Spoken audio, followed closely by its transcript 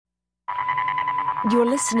You're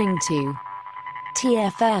listening to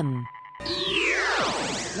TFM.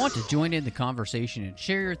 Want to join in the conversation and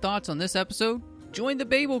share your thoughts on this episode? Join the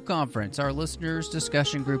Babel Conference, our listeners'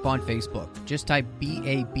 discussion group on Facebook. Just type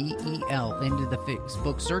BABEL into the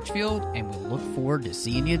Facebook search field, and we'll look forward to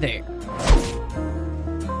seeing you there.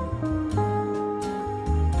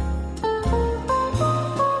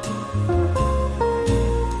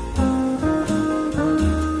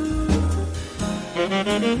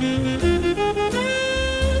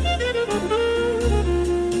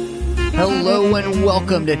 Hello and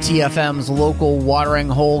welcome to TFM's local watering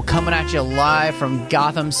hole, coming at you live from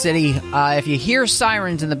Gotham City. If you hear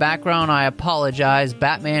sirens in the background, I apologize.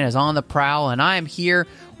 Batman is on the prowl, and I am here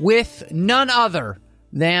with none other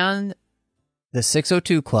than the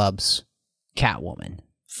 602 Club's Catwoman,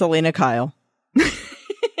 Selena Kyle.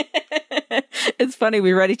 It's funny,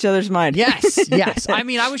 we read each other's mind. Yes. I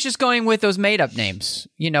mean, I was just going with those made-up names.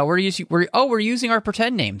 You know, we're using our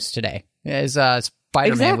pretend names today, as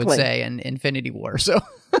Spider-Man would say in Infinity War.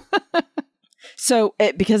 So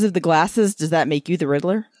because of the glasses, does that make you the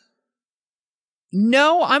Riddler?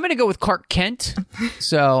 No, I'm going to go with Clark Kent.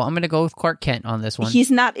 So I'm going to go with Clark Kent on this one. He's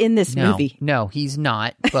not in this movie. No, he's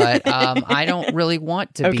not. But I don't really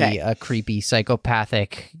want to be a creepy,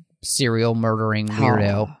 psychopathic, serial murdering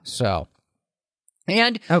weirdo. So,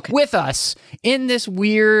 and with us in this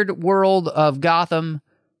weird world of Gotham,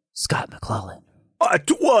 Scott McClellan.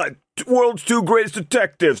 What? World's two greatest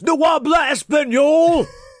detectives. No habla español.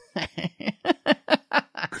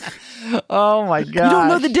 Oh my god! You don't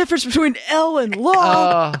know the difference between L and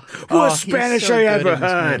Law. Worst Spanish I ever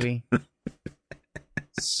heard.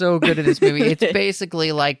 So good in this movie. It's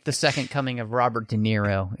basically like the second coming of Robert De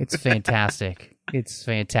Niro. It's fantastic.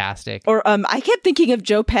 Or I kept thinking of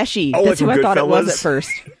Joe Pesci. That's who I thought it was at first.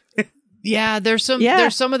 Yeah, there's some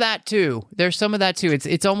of that too.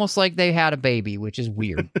 It's almost like they had a baby, which is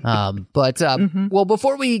weird. Well,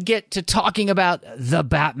 before we get to talking about the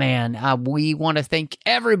Batman, we want to thank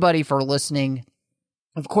everybody for listening.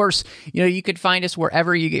 Of course, you could find us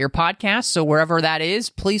wherever you get your podcasts. So wherever that is,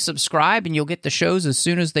 please subscribe and you'll get the shows as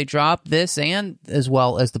soon as they drop, this and as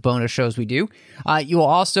well as the bonus shows we do. You will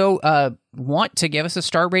also want to give us a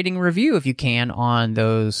star rating review if you can on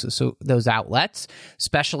those outlets,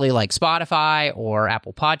 especially like Spotify or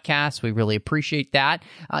Apple Podcasts. We really appreciate that.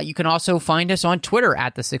 You can also find us on Twitter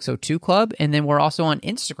at the 602 Club, and then we're also on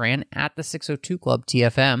Instagram at the 602 Club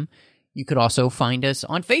TFM. You could also find us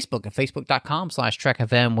on Facebook at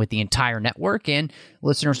facebook.com/TrekFM with the entire network and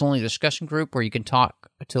listeners-only discussion group where you can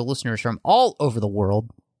talk to listeners from all over the world.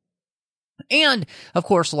 And, of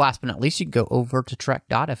course, last but not least, you can go over to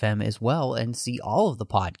Trek.fm as well and see all of the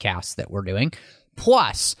podcasts that we're doing.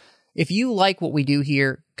 Plus, if you like what we do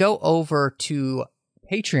here, go over to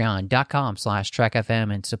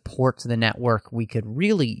patreon.com/TrekFM and support the network. We could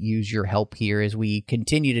really use your help here as we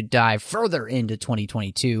continue to dive further into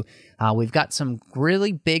 2022. We've got some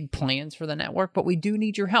really big plans for the network, but we do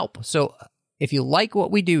need your help. So if you like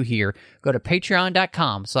what we do here, go to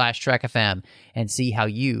patreon.com/TrekFM and see how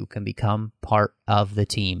you can become part of the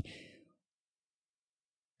team.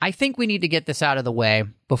 I think we need to get this out of the way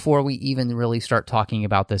before we even really start talking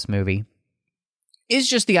about this movie. Is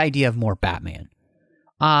just the idea of more Batman.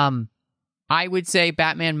 I would say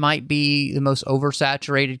Batman might be the most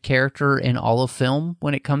oversaturated character in all of film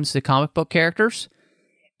when it comes to comic book characters.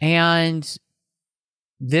 And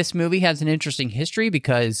this movie has an interesting history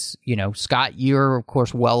because, Scott, you're, of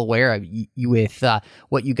course, well aware of with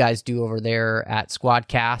what you guys do over there at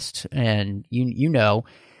Squadcast. And,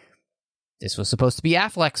 this was supposed to be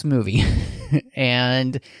Affleck's movie.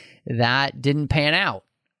 And that didn't pan out.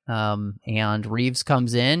 And Reeves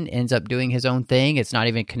comes in, ends up doing his own thing. It's not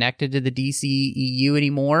even connected to the DCEU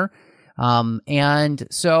anymore. And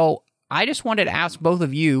so I just wanted to ask both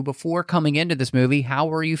of you before coming into this movie, how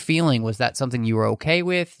were you feeling? Was that something you were okay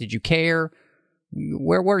with? Did you care?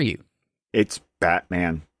 Where were you? It's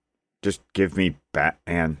Batman. Just give me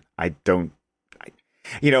Batman.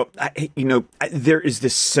 There is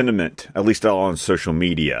this sentiment, at least all on social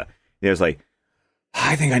media. There's like,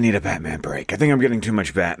 I think I need a Batman break. I think I'm getting too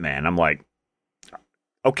much Batman. I'm like,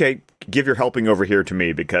 okay, give your helping over here to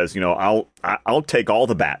me because, I'll take all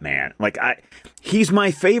the Batman. Like, he's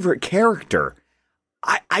my favorite character.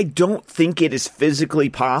 I don't think it is physically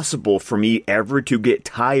possible for me ever to get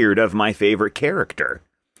tired of my favorite character,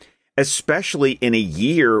 especially in a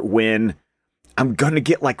year when I'm going to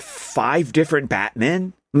get like 5 different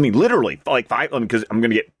Batmen. I mean, literally, like 5, because I'm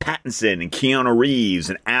going to get Pattinson and Keanu Reeves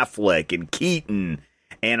and Affleck and Keaton,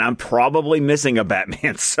 and I'm probably missing a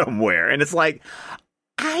Batman somewhere. And it's like,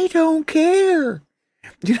 I don't care.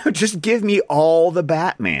 Just give me all the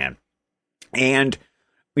Batman. And,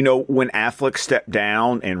 you know, when Affleck stepped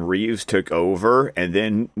down and Reeves took over, and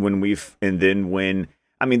then when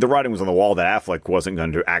I mean, the writing was on the wall that Affleck wasn't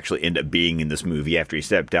going to actually end up being in this movie after he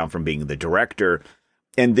stepped down from being the director.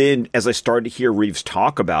 And then as I started to hear Reeves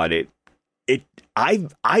talk about it,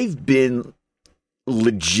 I've been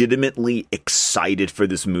legitimately excited for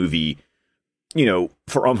this movie, you know,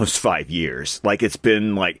 for almost 5 years. Like, it's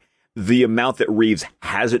been like the amount that Reeves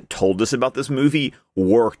hasn't told us about this movie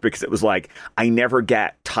worked, because it was like, I never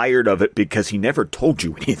got tired of it because he never told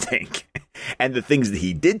you anything. And the things that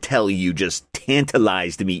he did tell you just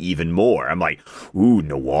tantalized me even more. I'm like, ooh,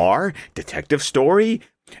 noir, detective story,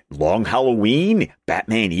 Long Halloween,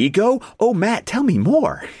 Batman ego. Oh, Matt, tell me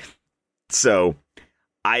more. So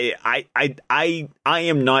I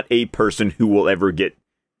am not a person who will ever get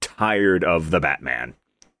tired of the Batman.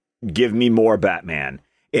 Give me more Batman.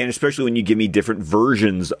 And especially when you give me different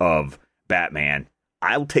versions of Batman,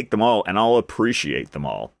 I'll take them all and I'll appreciate them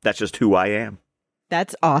all. That's just who I am.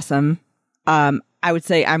 That's awesome. I would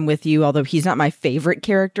say I'm with you, although he's not my favorite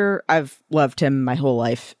character. I've loved him my whole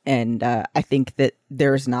life, and I think that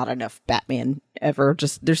there's not enough Batman ever.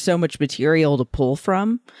 Just there's so much material to pull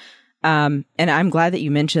from. And I'm glad that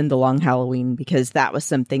you mentioned The Long Halloween, because that was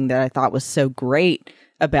something that I thought was so great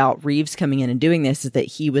about Reeves coming in and doing this, is that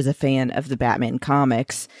he was a fan of the Batman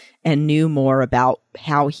comics and knew more about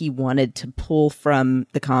how he wanted to pull from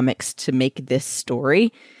the comics to make this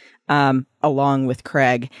story. Along with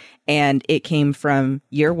Craig, and it came from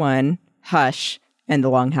Year One, Hush, and The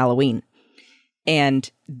Long Halloween. And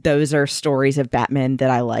those are stories of Batman that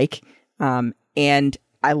I like. And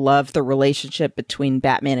I love the relationship between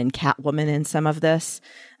Batman and Catwoman in some of this.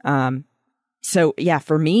 So yeah,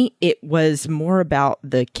 for me, it was more about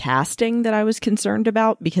the casting that I was concerned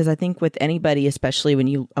about, because I think with anybody, especially when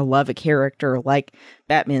you love a character like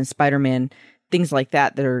Batman, Spider-Man, things like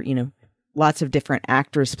that are, you know, lots of different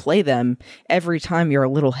actors play them. Every time you're a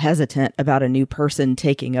little hesitant about a new person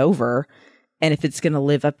taking over, and if it's going to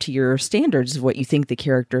live up to your standards of what you think the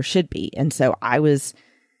character should be. And so I was,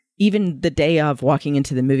 even the day of walking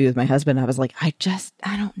into the movie with my husband, I was like, I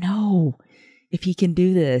don't know if he can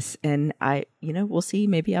do this. And we'll see.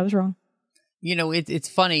 Maybe I was wrong. You know, it's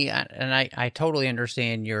funny, and I totally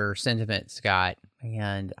understand your sentiment, Scott.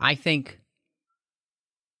 And I think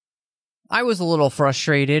I was a little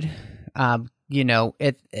frustrated, you know,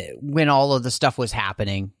 when all of the stuff was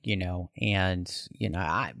happening, you know, and, you know,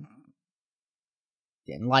 I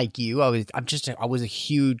like you, I was a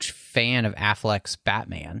huge fan of Affleck's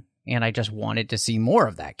Batman, and I just wanted to see more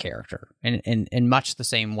of that character. And in much the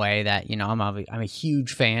same way that, you know, I'm a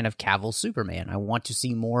huge fan of Cavill's Superman. I want to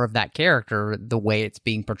see more of that character the way it's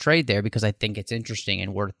being portrayed there, because I think it's interesting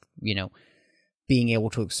and worth, you know, being able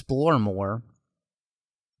to explore more.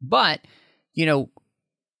 But, you know,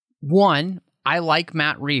 one, I like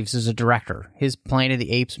Matt Reeves as a director. His Planet of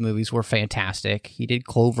the Apes movies were fantastic. He did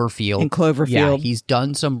Cloverfield. And Cloverfield. Yeah, he's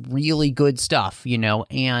done some really good stuff, you know,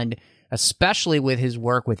 and especially with his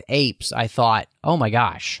work with apes, I thought, oh my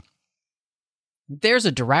gosh, there's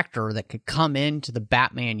a director that could come into the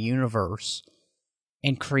Batman universe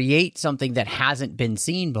and create something that hasn't been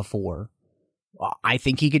seen before. Well, I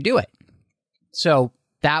think he could do it. So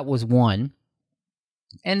that was one.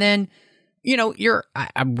 And then, you know,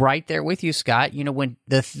 I'm right there with you, Scott. You know, when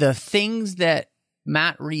the things that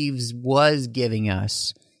Matt Reeves was giving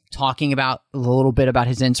us, talking about a little bit about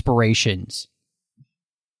his inspirations,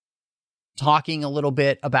 talking a little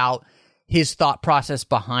bit about his thought process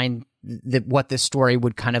behind what this story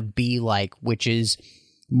would kind of be like, which is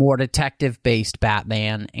more detective-based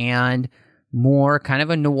Batman and more kind of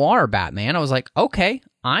a noir Batman. I was like, okay,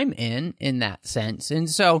 I'm in that sense. And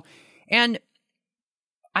so, and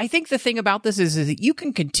I think the thing about this is that you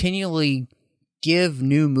can continually give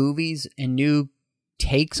new movies and new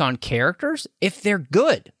takes on characters if they're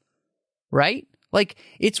good, right? Like,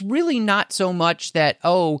 it's really not so much that,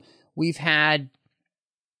 oh, we've had,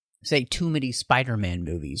 say, too many Spider-Man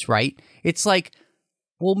movies, right? It's like,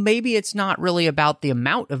 well, maybe it's not really about the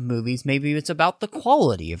amount of movies. Maybe it's about the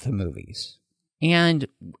quality of the movies. And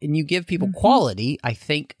you give people quality, I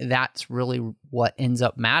think that's really what ends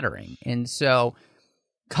up mattering. And so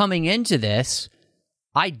coming into this,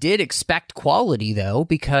 I did expect quality, though,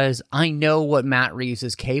 because I know what Matt Reeves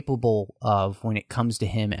is capable of when it comes to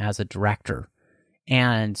him as a director.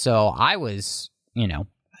 And so I was, you know,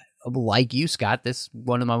 like you, Scott, this is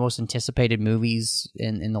one of my most anticipated movies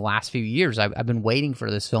in the last few years. I've been waiting for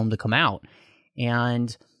this film to come out.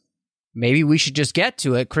 And maybe we should just get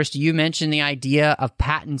to it. Christy, you mentioned the idea of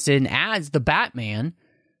Pattinson as the Batman.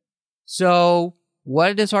 So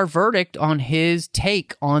what is our verdict on his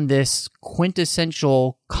take on this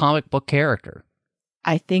quintessential comic book character?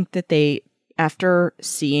 I think that they, after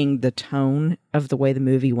seeing the tone of the way the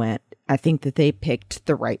movie went, I think that they picked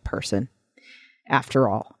the right person after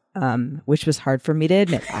all, which was hard for me to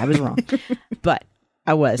admit. I was wrong, but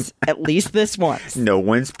I was, at least this once.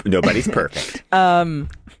 Nobody's perfect. Right.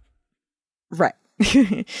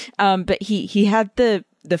 But he had the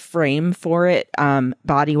frame for it,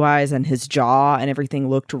 body wise, and his jaw and everything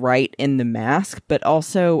looked right in the mask, but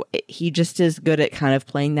also he just is good at kind of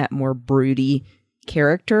playing that more broody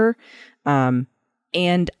character.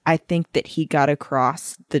 And I think that he got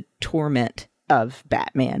across the torment of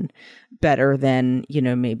Batman better than,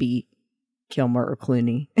 maybe Kilmer or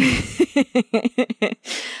Clooney.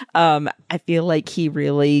 I feel like he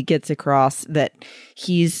really gets across that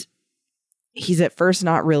he's at first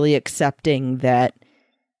not really accepting that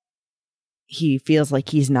he feels like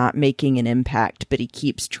he's not making an impact, but he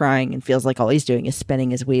keeps trying and feels like all he's doing is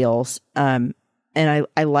spinning his wheels. And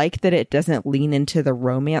I like that it doesn't lean into the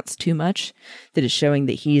romance too much, that it's showing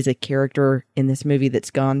that he's a character in this movie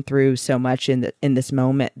that's gone through so much in this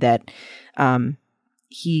moment that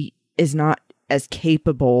he is not as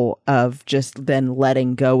capable of just then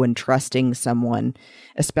letting go and trusting someone,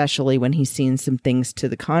 especially when he's seen some things to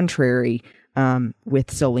the contrary,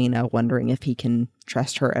 with Selina, wondering if he can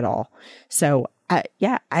trust her at all. So I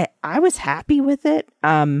was happy with it.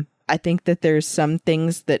 I think that there's some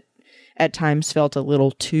things that at times felt a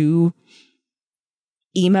little too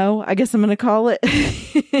emo, I guess I'm going to call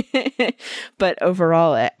it. But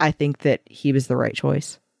overall, I think that he was the right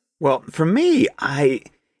choice. Well, for me, I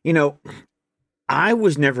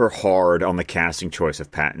was never hard on the casting choice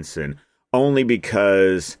of Pattinson, only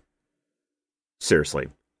because, seriously,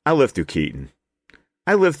 I lived through Keaton.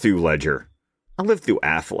 I lived through Ledger. I lived through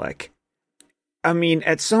Affleck. I mean,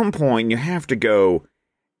 at some point, you have to go,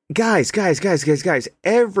 guys,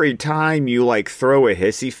 every time you throw a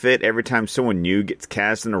hissy fit, every time someone new gets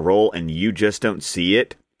cast in a role and you just don't see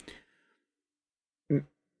it,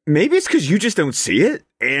 maybe it's because you just don't see it.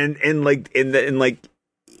 And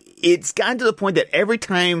it's gotten to the point that every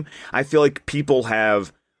time I feel like people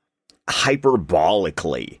have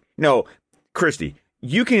hyperbolically, Christy,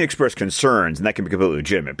 you can express concerns and that can be completely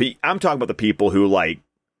legitimate, but I'm talking about the people who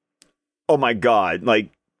oh my God,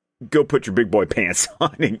 go put your big boy pants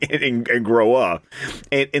on and grow up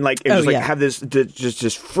and have this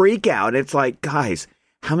just freak out. It's like, guys,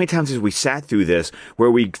 how many times have we sat through this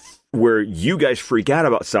where you guys freak out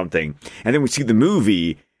about something and then we see the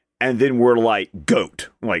movie and then we're like, GOAT,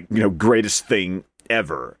 greatest thing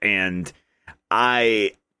ever. And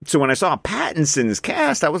so when I saw Pattinson's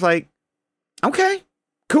cast, I was like, okay,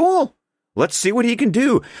 cool. Let's see what he can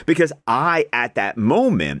do. Because at that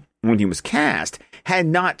moment, when he was cast, had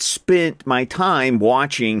not spent my time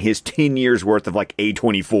watching his 10 years worth of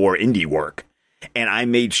A24 indie work. And I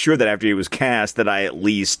made sure that after he was cast that I at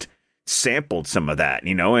least sampled some of that,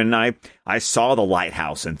 and I saw The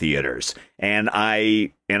Lighthouse in theaters and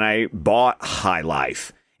I bought High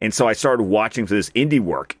Life. And so I started watching this indie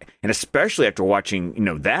work. And especially after watching,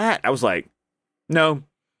 that, I was like, no,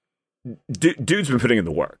 dude's been putting in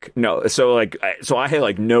the work. No. So I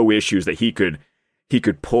had no issues that he could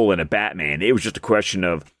pull in a Batman. It was just a question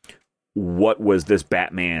of what was this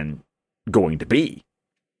Batman going to be?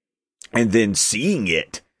 And then seeing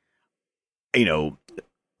it,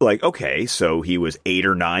 okay, so he was 8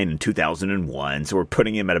 or 9 in 2001. So we're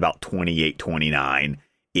putting him at about 28,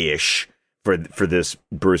 29-ish for this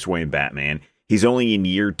Bruce Wayne Batman. He's only in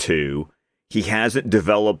year 2. He hasn't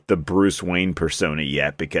developed the Bruce Wayne persona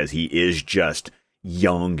yet because he is just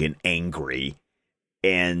young and angry.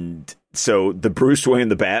 And so the Bruce Wayne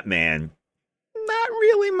and the Batman, not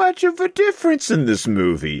really much of a difference in this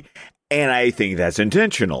movie. And I think that's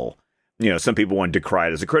intentional. Some people want to decry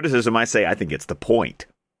it as a criticism. I say I think it's the point.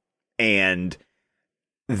 And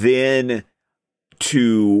then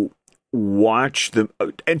to watch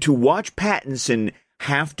Pattinson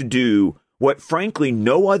have to do what, frankly,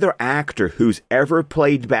 no other actor who's ever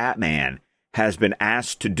played Batman has been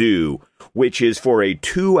asked to do, which is for a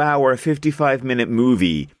 2-hour, 55-minute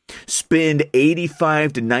movie, spend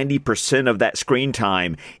 85 to 90% of that screen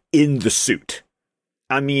time in the suit.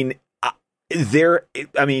 I mean,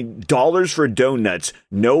 dollars for donuts,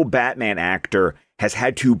 no Batman actor has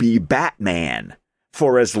had to be Batman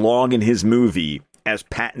for as long in his movie as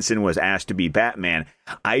Pattinson was asked to be Batman.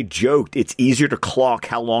 I joked it's easier to clock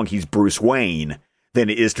how long he's Bruce Wayne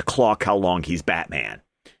than it is to clock how long he's Batman.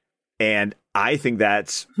 And I think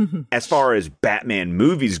that's, as far as Batman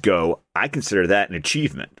movies go, I consider that an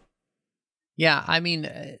achievement. Yeah, I mean,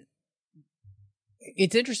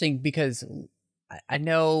 it's interesting because I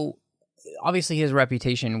know, obviously, his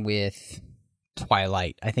reputation with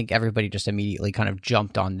Twilight, I think everybody just immediately kind of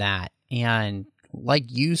jumped on that. And like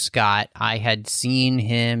you, Scott, I had seen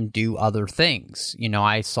him do other things. You know,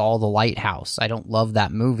 I saw The Lighthouse. I don't love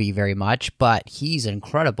that movie very much, but he's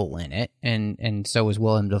incredible in it, and so is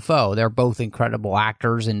Willem Dafoe. They're both incredible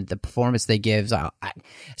actors, and the performance they give,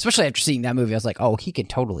 especially after seeing that movie, I was like, oh, he can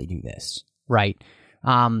totally do this, right?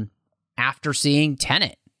 After seeing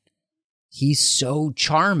Tenet, he's so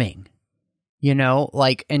charming. You know,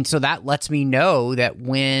 like, and so that lets me know that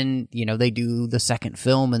when, you know, they do the second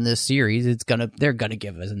film in this series, they're gonna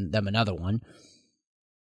give them another one.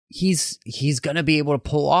 He's gonna be able to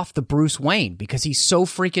pull off the Bruce Wayne because he's so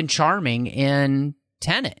freaking charming in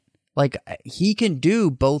Tenet. Like, he can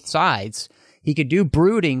do both sides. He could do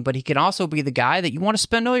brooding, but he can also be the guy that you want to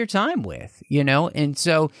spend all your time with, you know? And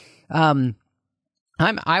so,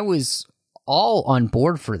 I was all on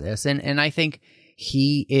board for this, and I think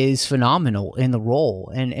he is phenomenal in the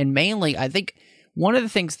role. And mainly, I think one of the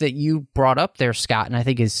things that you brought up there, Scott, and I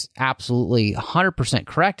think is absolutely 100%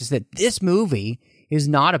 correct, is that this movie is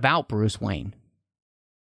not about Bruce Wayne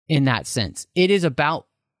in that sense. It is about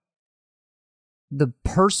the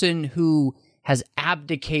person who has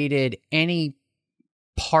abdicated any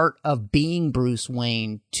part of being Bruce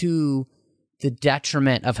Wayne to the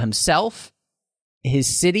detriment of himself, his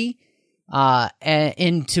city, and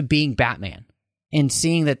into being Batman. And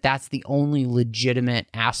seeing that that's the only legitimate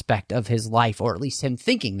aspect of his life, or at least him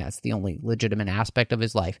thinking that's the only legitimate aspect of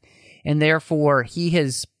his life. And therefore, he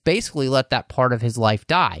has basically let that part of his life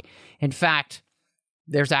die. In fact,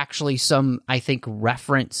 there's actually some, I think,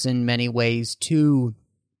 reference in many ways to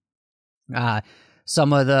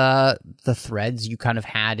some of the threads you kind of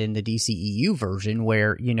had in the DCEU version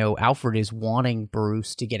where, you know, Alfred is wanting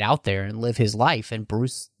Bruce to get out there and live his life, and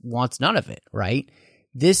Bruce wants none of it, right?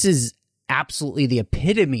 This is absolutely the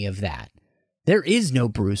epitome of that. There is no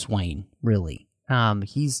Bruce Wayne, really.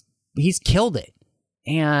 He's killed it,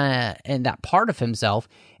 and that part of himself.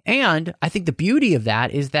 And I think the beauty of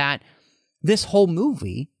that is that this whole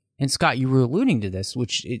movie, and Scott, you were alluding to this,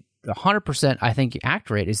 which 100% I think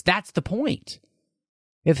accurate, is that's the point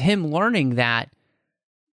of him learning that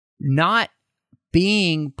not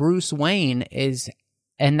being Bruce Wayne is,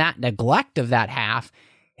 and that neglect of that half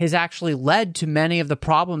has actually led to many of the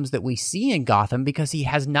problems that we see in Gotham, because he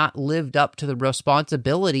has not lived up to the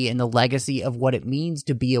responsibility and the legacy of what it means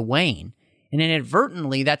to be a Wayne. And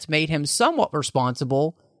inadvertently, that's made him somewhat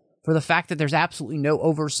responsible for the fact that there's absolutely no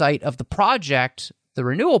oversight of the project, the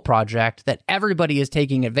renewal project, that everybody is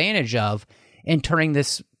taking advantage of and turning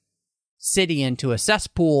this city into a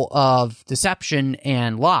cesspool of deception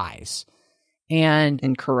and lies.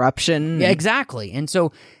 And corruption. Yeah, exactly. And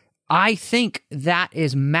so I think that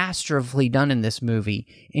is masterfully done in this movie,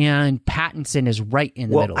 and Pattinson is right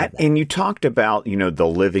in the middle of that. And you talked about, you know, the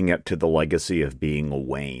living up to the legacy of being a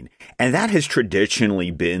Wayne, and that has traditionally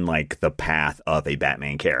been like the path of a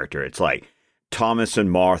Batman character. It's like Thomas and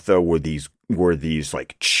Martha were these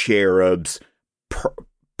like cherubs,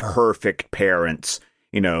 perfect parents.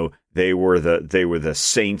 You know, they were the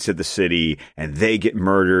saints of the city, and they get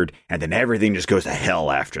murdered, and then everything just goes to hell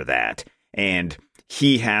after that. And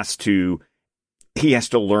he has to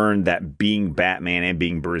learn that being Batman and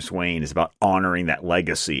being Bruce Wayne is about honoring that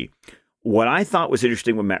legacy. What I thought was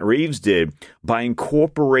interesting what Matt Reeves did by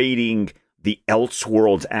incorporating the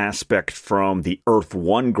Elseworlds aspect from the Earth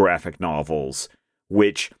 1 graphic novels,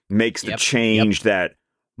 which makes the change that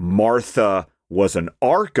Martha was an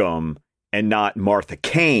Arkham and not Martha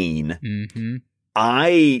Kane. Mm-hmm.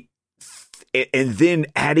 And then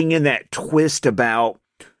adding in that twist about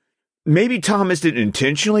maybe Thomas didn't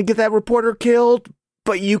intentionally get that reporter killed,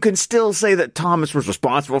 but you can still say that Thomas was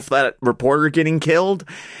responsible for that reporter getting killed.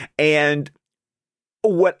 And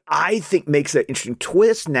what I think makes that interesting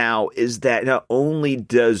twist now is that not only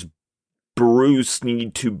does Bruce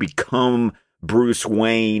need to become Bruce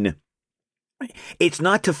Wayne, it's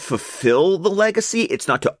not to fulfill the legacy. It's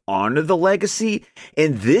not to honor the legacy.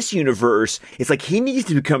 In this universe, it's like he needs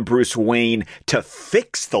to become Bruce Wayne to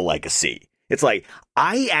fix the legacy. It's like,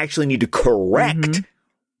 I actually need to correct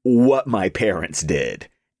what my parents did.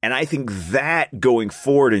 And I think that going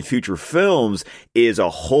forward in future films is a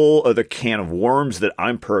whole other can of worms that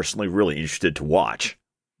I'm personally really interested to watch.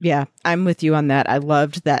 Yeah, I'm with you on that. I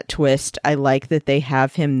loved that twist. I like that they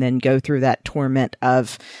have him then go through that torment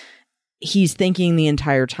of he's thinking the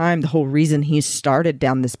entire time the whole reason he's started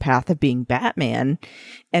down this path of being Batman,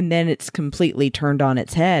 and then it's completely turned on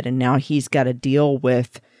its head, and now he's got to deal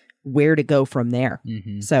with where to go from there.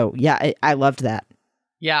 So yeah, I loved that.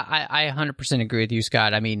 Yeah, I 100% agree with you,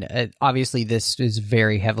 Scott. I mean, obviously, this is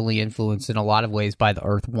very heavily influenced in a lot of ways by the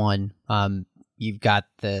Earth One. You've got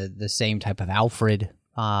the same type of Alfred,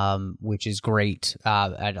 which is great.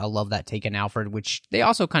 I love that take on Alfred, which they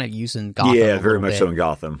also kind of use in Gotham. Yeah, very much so in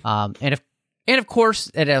Gotham. And of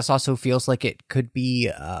course, it also feels like it could be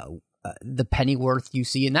the Pennyworth you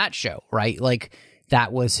see in that show, right? Like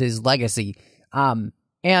that was his legacy. And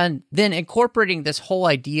then incorporating this whole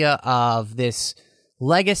idea of this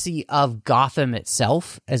legacy of Gotham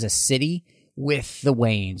itself as a city with the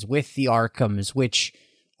Waynes, with the Arkhams, which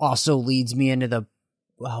also leads me into the,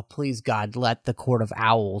 well, please God, let the Court of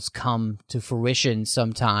Owls come to fruition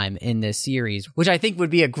sometime in this series, which I think would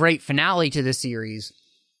be a great finale to the series.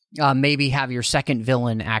 Maybe have your second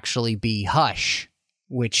villain actually be Hush,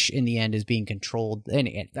 which in the end is being controlled. And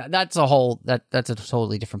that's a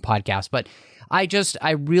totally different podcast. But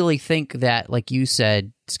I really think that, like you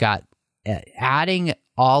said, Scott, adding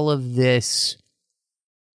all of this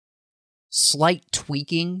slight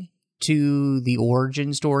tweaking to the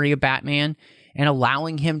origin story of Batman and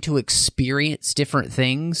allowing him to experience different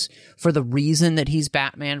things for the reason that he's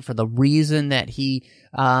Batman, for the reason that he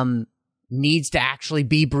needs to actually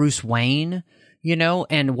be Bruce Wayne, you know,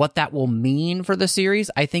 and what that will mean for the series,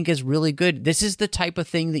 I think is really good. This is the type of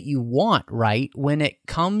thing that you want, right? When it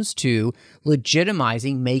comes to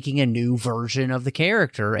legitimizing making a new version of the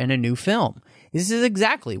character in a new film. This is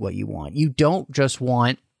exactly what you want. You don't just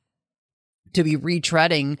want to be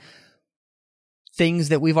retreading things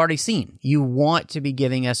that we've already seen. You want to be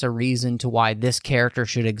giving us a reason to why this character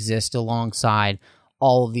should exist alongside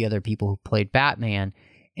all of the other people who played Batman.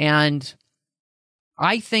 And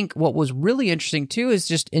I think what was really interesting, too, is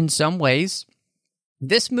just in some ways,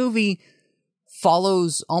 this movie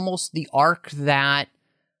follows almost the arc that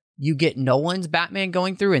you get Nolan's Batman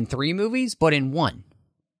going through in 3 movies, but in 1.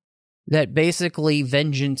 That basically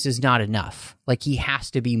vengeance is not enough. Like, he has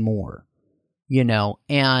to be more, you know?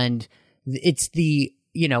 And it's the,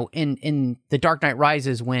 you know, in The Dark Knight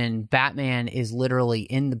Rises, when Batman is literally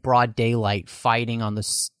in the broad daylight fighting on the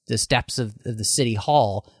steps of the city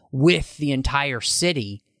hall with the entire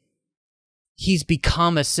city, he's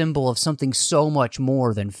become a symbol of something so much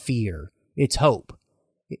more than fear. It's hope.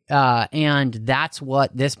 And that's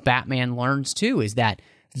what this Batman learns too, is that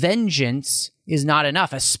vengeance is not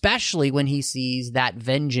enough, especially when he sees that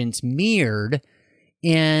vengeance mirrored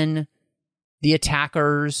in the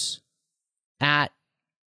attackers at,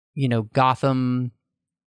 you know, Gotham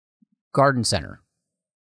Garden Center.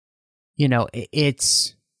 You know,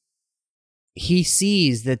 he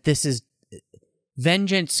sees that this is,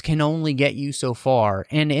 vengeance can only get you so far.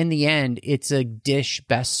 And in the end, it's a dish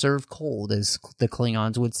best served cold, as the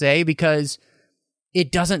Klingons would say, because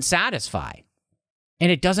it doesn't satisfy.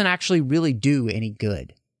 And it doesn't actually really do any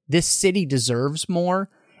good. This city deserves more.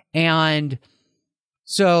 And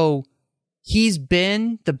so he's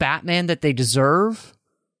been the Batman that they deserve,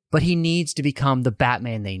 but he needs to become the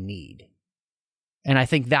Batman they need. And I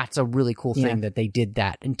think that's a really cool thing that they did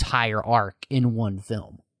that entire arc in one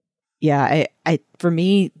film. Yeah, I for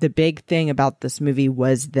me, the big thing about this movie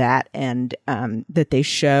was that, and that they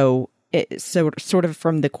show it sort of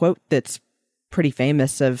from the quote that's pretty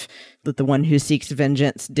famous of the one who seeks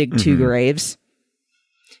vengeance dig 2 graves.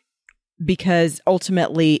 Because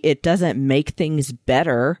ultimately it doesn't make things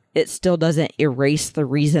better. It still doesn't erase the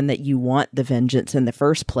reason that you want the vengeance in the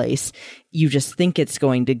first place. You just think it's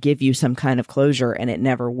going to give you some kind of closure, and it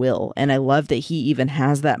never will. And I love that he even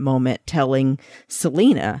has that moment telling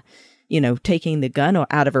Selina, you know, taking the gun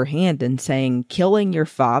out of her hand and saying, killing your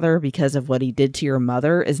father because of what he did to your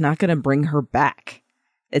mother is not going to bring her back.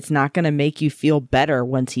 It's not going to make you feel better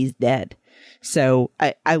once he's dead. So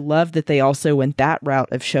I love that they also went that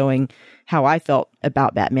route of showing how I felt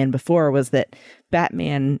about Batman before, was that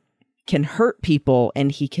Batman can hurt people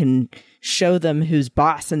and he can show them who's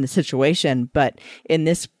boss in the situation. But in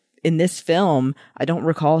this film, I don't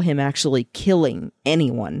recall him actually killing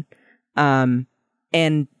anyone.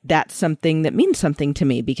 And that's something that means something to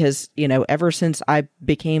me because, you know, ever since I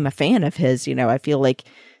became a fan of his, you know, I feel like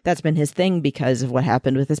that's been his thing because of what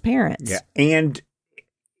happened with his parents. Yeah. And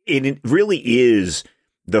it really is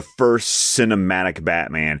the first cinematic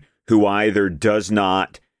Batman who either does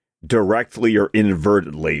not directly or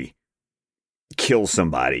inadvertently kill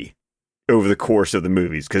somebody over the course of the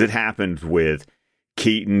movies. Because it happened with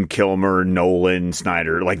Keaton, Kilmer, Nolan,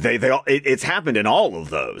 Snyder. Like they all, it's happened in all of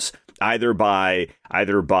those, either by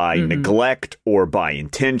neglect or by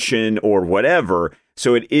intention or whatever.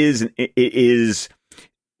 So it is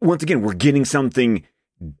once again, we're getting something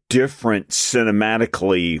different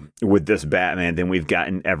cinematically with this Batman than we've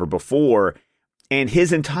gotten ever before. And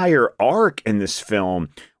his entire arc in this film,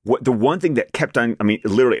 the one thing that kept on, I mean,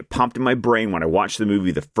 literally it popped in my brain when I watched the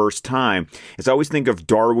movie the first time, is I always think of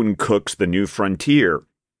Darwyn Cooke's The New Frontier.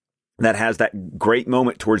 That has that great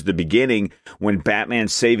moment towards the beginning when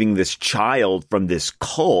Batman's saving this child from this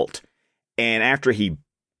cult. And after he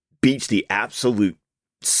beats the absolute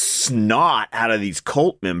snot out of these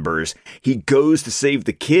cult members, he goes to save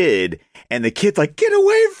the kid, and the kid's like, "Get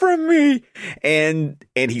away from me!" And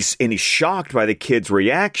he's shocked by the kid's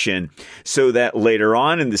reaction. So that later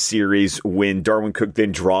on in the series, when Darwyn Cooke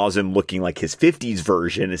then draws him looking like his 50s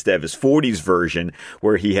version instead of his 40s version,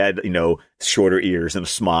 where he had, shorter ears and a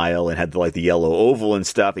smile and had the yellow oval and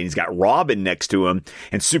stuff, and he's got Robin next to him,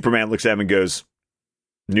 and Superman looks at him and goes,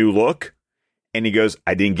 "New look?" And he goes,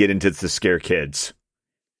 "I didn't get into it to scare kids."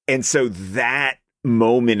 And so that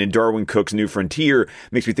moment in Darwyn Cooke's New Frontier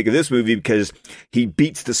makes me think of this movie, because he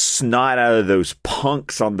beats the snot out of those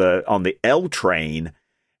punks on the L train,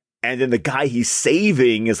 and then the guy he's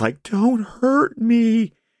saving is like, "Don't hurt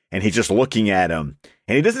me," and he's just looking at him,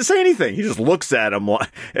 and he doesn't say anything. He just looks at him,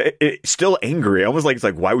 still angry, almost like it's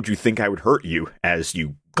like, "Why would you think I would hurt you?" as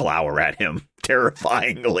you glower at him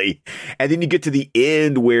terrifyingly. And then you get to the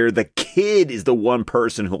end where the kid is the one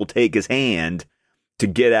person who will take his hand to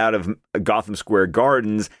get out of Gotham Square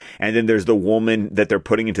Gardens. And then there's the woman that they're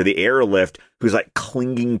putting into the airlift who's like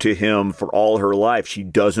clinging to him for all her life. She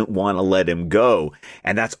doesn't want to let him go.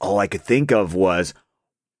 And that's all I could think of was,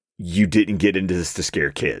 you didn't get into this to scare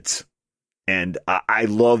kids. And I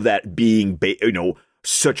love that being,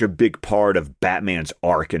 such a big part of Batman's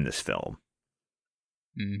arc in this film.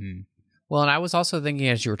 Mm-hmm. Well, and I was also thinking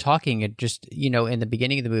as you were talking, it just, in the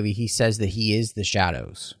beginning of the movie, he says that he is the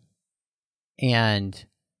shadows. And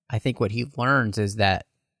I think what he learns is that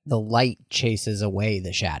the light chases away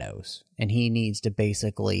the shadows, and he needs to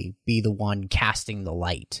basically be the one casting the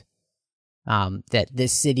light. That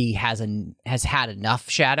this city has had enough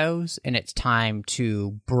shadows, and it's time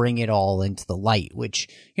to bring it all into the light, which,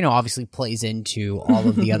 obviously plays into all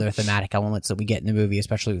of the other thematic elements that we get in the movie,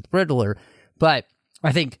 especially with Riddler. But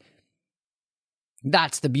I think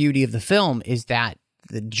that's the beauty of the film, is that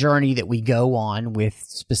the journey that we go on with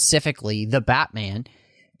specifically the Batman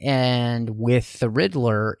and with the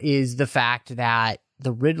Riddler is the fact that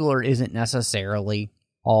the Riddler isn't necessarily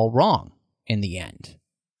all wrong in the end.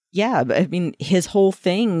 Yeah, but I mean, his whole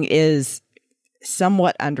thing is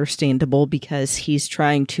somewhat understandable because he's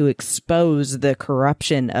trying to expose the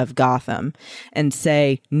corruption of Gotham and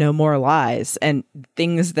say no more lies and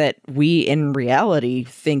things that we in reality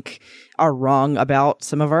think are wrong about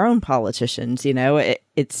some of our own politicians.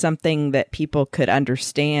 It's something that people could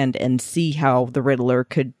understand and see how the Riddler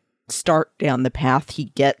could start down the path he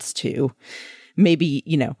gets to. Maybe,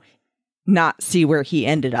 not see where he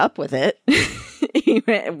ended up with it. He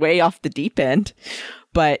went way off the deep end,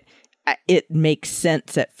 but it makes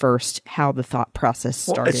sense at first how the thought process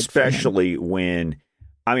started. Especially when,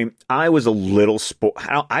 I was a little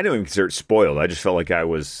I don't even consider it spoiled. I just felt like I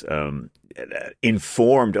was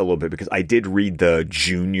informed a little bit because I did read the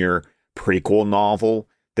Junior prequel novel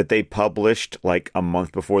that they published like a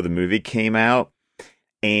month before the movie came out,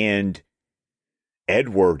 and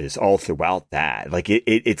Edward is all throughout that. Like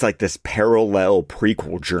it's like this parallel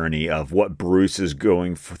prequel journey of what Bruce is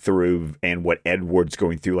going through and what Edward's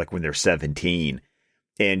going through, like when they're 17,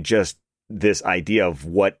 and just this idea of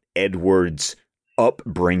what Edward's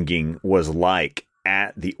upbringing was like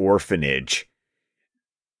at the orphanage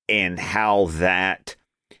and how that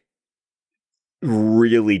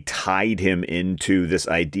really tied him into this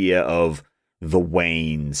idea of the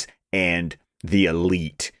Waynes and the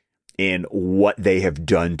elite and what they have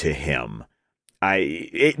done to him.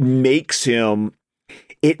 It makes him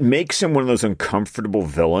one of those uncomfortable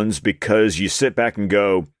villains because you sit back and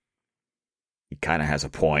go, he kind of has a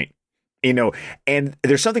point, and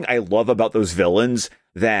there's something I love about those villains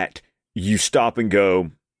that you stop and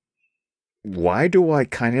go, why do I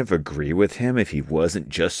kind of agree with him if he wasn't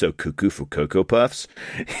just so cuckoo for Cocoa Puffs?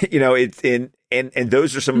 And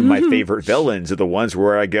those are some of my favorite villains, are the ones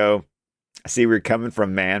where I go, I see where you're coming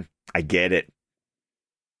from, man. I get it.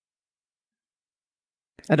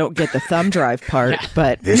 I don't get the thumb drive part,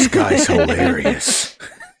 but this guy's hilarious.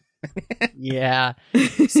 Yeah.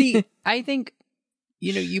 See, I think,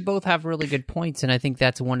 you both have really good points. And I think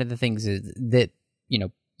that's one of the things is that,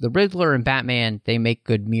 the Riddler and Batman, they make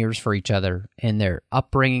good mirrors for each other and their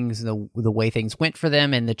upbringings, the way things went for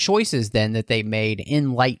them and the choices then that they made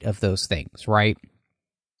in light of those things, right?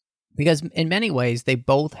 Because in many ways, they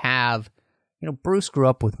both have, Bruce grew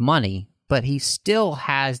up with money, but he still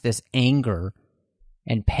has this anger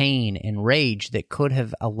and pain and rage that could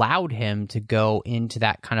have allowed him to go into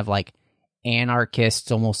that kind of like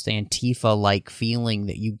anarchist, almost Antifa-like feeling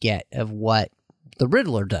that you get of what the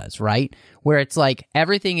Riddler does, right? Where it's like,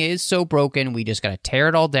 everything is so broken, we just gotta tear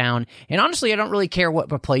it all down. And honestly, I don't really care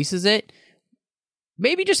what replaces it.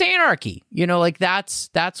 Maybe just anarchy. You know, like that's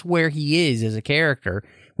where he is as a character,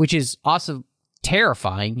 which is also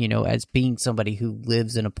terrifying, you know, as being somebody who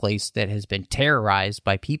lives in a place that has been terrorized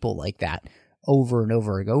by people like that over and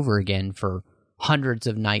over and over again for hundreds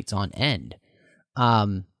of nights on end.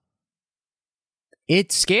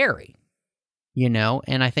 It's scary, you know,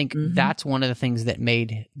 and I think that's one of the things that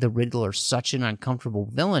made the Riddler such an uncomfortable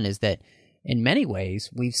villain, is that in many ways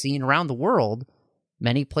we've seen around the world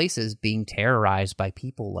many places being terrorized by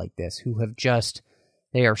people like this who have just,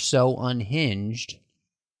 they are so unhinged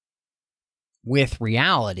with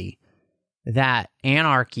reality that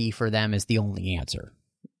anarchy for them is the only answer.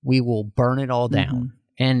 We will burn it all down.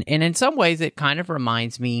 And in some ways it kind of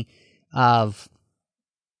reminds me of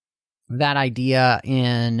that idea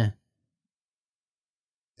in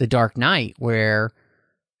The Dark Knight, where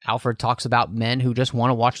Alfred talks about men who just want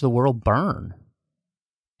to watch the world burn.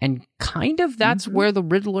 And kind of that's where the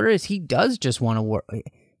Riddler is. He does just want to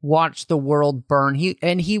watch the world burn.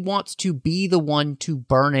 He wants to be the one to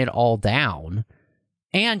burn it all down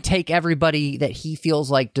and take everybody that he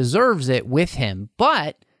feels like deserves it with him.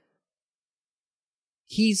 But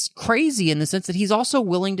he's crazy in the sense that he's also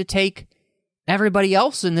willing to take everybody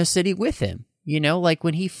else in the city with him. You know, like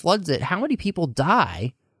when he floods it, how many people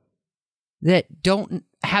die that don't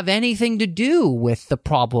have anything to do with the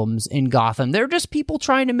problems in Gotham? They're just people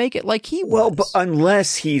trying to make it like he was. Well, but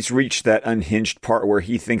unless he's reached that unhinged part where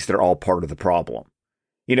he thinks they're all part of the problem.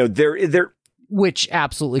 You know, they're which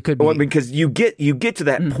absolutely could be. Well, because you get to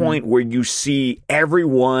that point where you see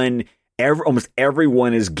almost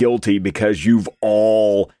everyone is guilty because you've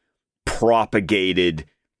all propagated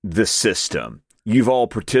the system. You've all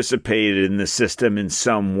participated in the system in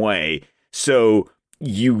some way. So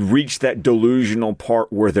you reach that delusional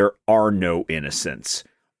part where there are no innocents.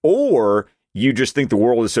 Or you just think the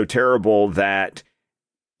world is so terrible that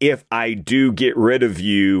if I do get rid of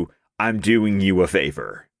you, I'm doing you a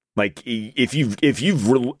favor. Like if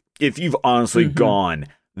you've honestly gone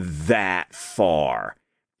that far.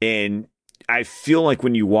 And I feel like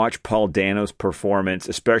when you watch Paul Dano's performance,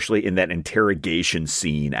 especially in that interrogation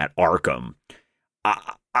scene at Arkham,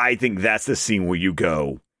 I think that's the scene where you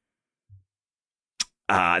go,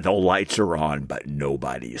 the lights are on, but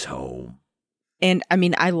nobody's home. And I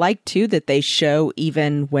mean, I like too that they show,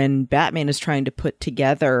 even when Batman is trying to put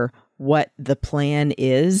together what the plan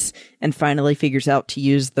is and finally figures out to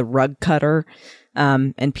use the rug cutter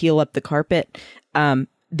and peel up the carpet. The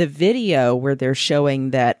video where they're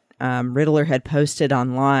showing that Riddler had posted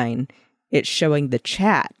online, it's showing the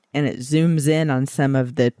chat and it zooms in on some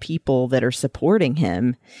of the people that are supporting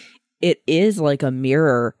him. It is like a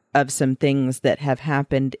mirror of some things that have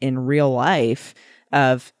happened in real life,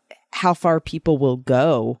 of how far people will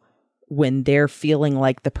go when they're feeling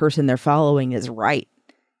like the person they're following is right.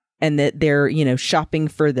 And that they're, you know, shopping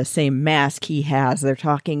for the same mask he has. They're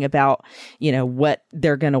talking about, you know, what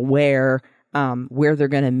they're going to wear, where they're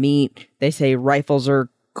going to meet. They say rifles are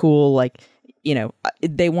cool. Like, you know,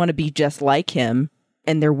 they want to be just like him,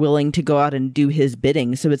 and they're willing to go out and do his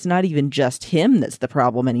bidding. So it's not even just him that's the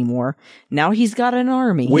problem anymore. Now he's got an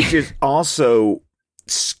army. Which is also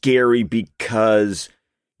scary because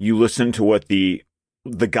you listen to what the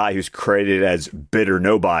guy who's credited as Bitter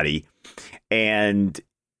Nobody, and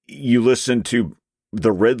you listen to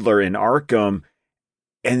the Riddler in Arkham,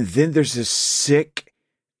 and then there's this sick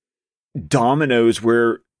dominoes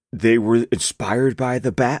where they were inspired by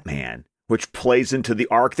the Batman, which plays into the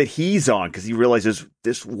arc that he's on because he realizes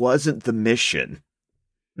this wasn't the mission.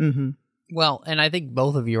 Well, and I think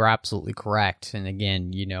both of you are absolutely correct. And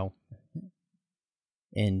again, you know,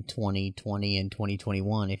 in 2020 and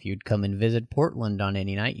 2021, if you'd come and visit Portland on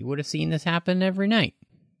any night, you would have seen this happen every night.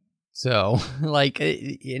 So, like,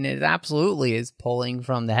 and it absolutely is pulling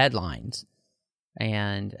from the headlines.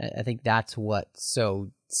 And I think that's what's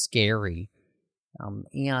so scary.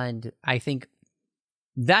 And I think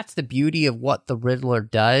that's the beauty of what the Riddler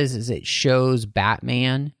does, is it shows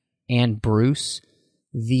Batman and Bruce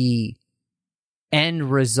the end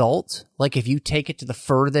result. Like, if you take it to the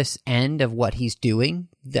furthest end of what he's doing,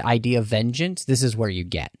 the idea of vengeance, this is where you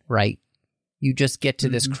get, right? You just get to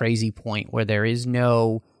this crazy point where there is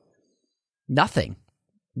nothing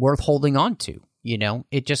worth holding on to. You know,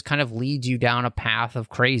 it just kind of leads you down a path of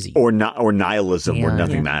crazy or nihilism, where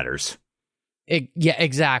nothing matters. Yeah,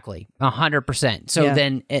 exactly. 100%. So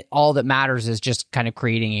then all that matters is just kind of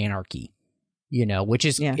creating anarchy, you know, which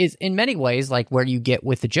is in many ways like where you get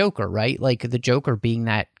with the Joker, right? Like the Joker being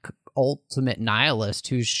that ultimate nihilist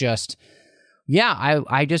who's just,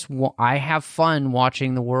 I have fun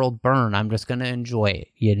watching the world burn. I'm just going to enjoy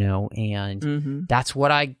it, and that's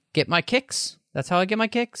what I get my kicks. That's how I get my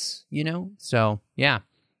kicks, So, yeah.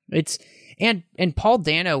 It's and Paul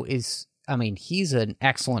Dano is, he's an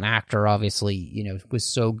excellent actor, obviously, was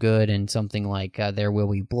so good in something like There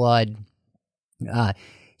Will Be Blood.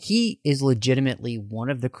 He is legitimately one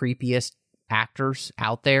of the creepiest actors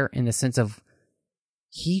out there in the sense of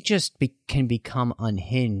he just can become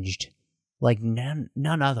unhinged like none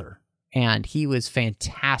other. And he was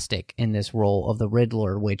fantastic in this role of the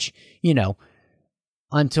Riddler, which,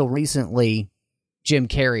 until recently, Jim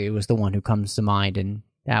Carrey was the one who comes to mind, and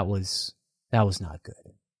that was not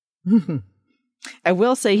good. I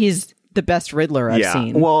will say he's the best Riddler I've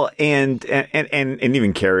seen. Well, and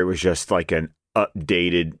even Carrey was just like an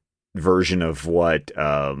updated version of what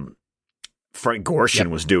Frank Gorshin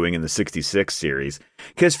was doing in the 66 series.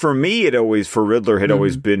 Because for me, for Riddler had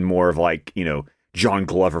always been more of like, John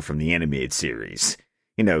Glover from the animated series.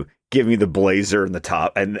 Give me the blazer and the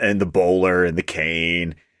top and the bowler and the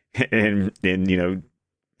cane and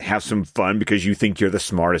have some fun because you think you're the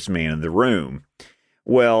smartest man in the room.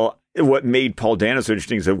 Well, what made Paul Dano so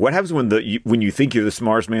interesting is that what happens when you think you're the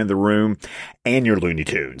smartest man in the room and you're Looney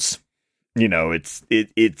Tunes? This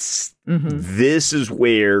is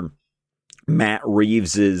where Matt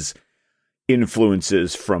Reeves's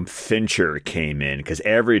influences from Fincher came in, because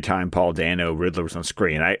every time Paul Dano Riddler was on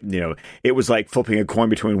screen, it was like flipping a coin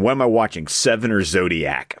between what am I watching, Seven or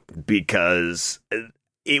Zodiac, because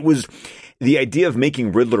it was the idea of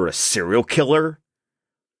making Riddler a serial killer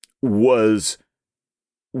was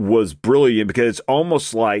brilliant, because it's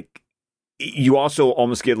almost like you also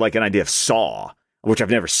almost get like an idea of Saw, which I've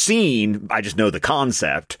never seen. I just know the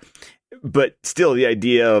concept. But still, the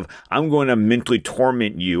idea of I'm going to mentally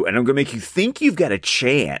torment you and I'm going to make you think you've got a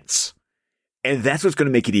chance. And that's what's going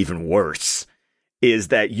to make it even worse, is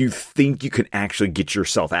that you think you can actually get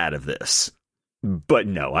yourself out of this. But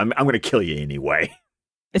no, I'm going to kill you anyway.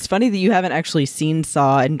 It's funny that you haven't actually seen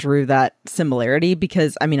Saw and drew that similarity,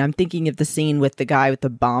 because, I'm thinking of the scene with the guy with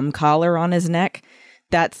the bomb collar on his neck.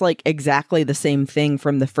 That's like exactly the same thing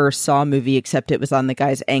from the first Saw movie, except it was on the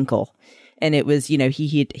guy's ankle. And it was,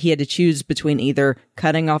 he had to choose between either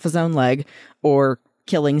cutting off his own leg or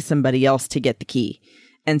killing somebody else to get the key.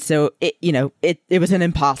 And so it was an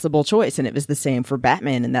impossible choice. And it was the same for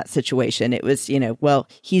Batman in that situation. It was,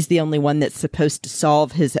 he's the only one that's supposed to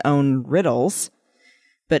solve his own riddles,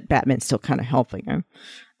 but Batman's still kind of helping him.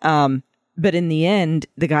 But in the end,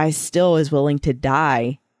 the guy still is willing to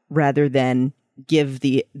die rather than give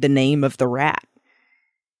the name of the rat.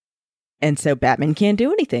 And so Batman can't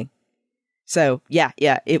do anything. So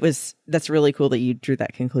that's really cool that you drew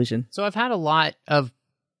that conclusion. So I've had a lot of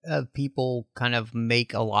people kind of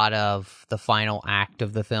make a lot of the final act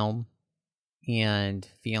of the film and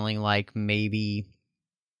feeling like maybe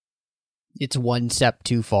it's one step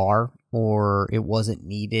too far, or it wasn't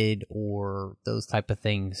needed, or those type of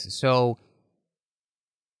things. So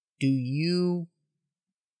do you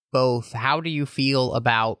both, how do you feel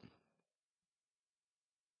about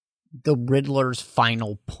the Riddler's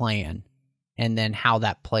final plan? And then how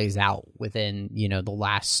that plays out within, the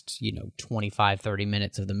last, 25, 30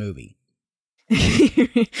 minutes of the movie.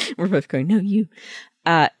 We're both going, no, you.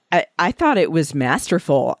 I thought it was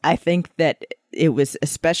masterful. I think that it was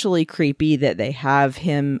especially creepy that they have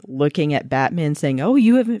him looking at Batman saying, oh,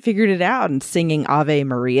 you haven't figured it out, and singing Ave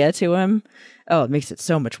Maria to him. Oh, it makes it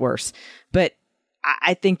so much worse. But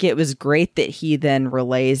I think it was great that he then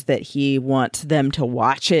relays that he wants them to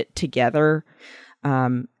watch it together.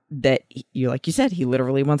 That like you said, he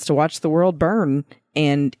literally wants to watch the world burn,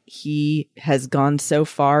 and he has gone so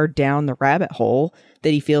far down the rabbit hole that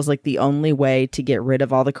he feels like the only way to get rid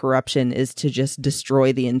of all the corruption is to just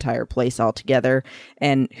destroy the entire place altogether.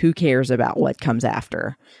 And who cares about what comes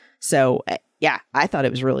after? So, I thought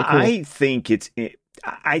it was really cool.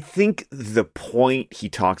 I think the point he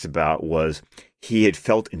talks about was he had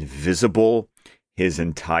felt invisible his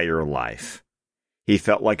entire life. He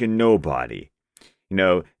felt like a nobody.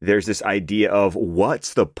 There's this idea of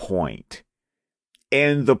what's the point?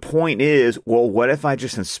 And the point is, well, what if I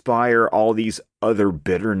just inspire all these other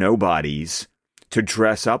bitter nobodies to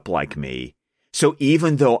dress up like me? So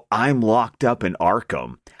even though I'm locked up in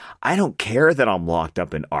Arkham, I don't care that I'm locked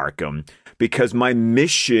up in Arkham, because my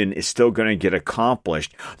mission is still going to get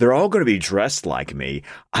accomplished. They're all going to be dressed like me.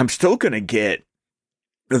 I'm still going to get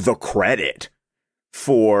the credit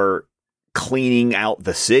for cleaning out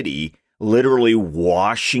the city, literally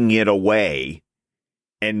washing it away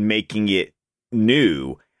and making it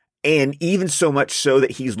new. And even so much so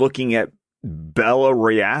that he's looking at Bella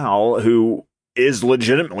Real, who is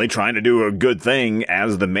legitimately trying to do a good thing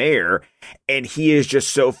as the mayor, and he is just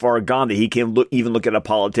so far gone that he can't even look at a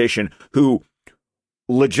politician who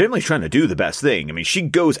legitimately is trying to do the best thing. I mean, she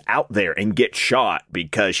goes out there and gets shot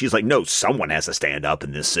because she's like, no, someone has to stand up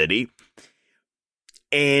in this city.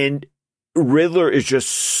 And Riddler is just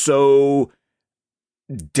so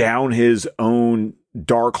down his own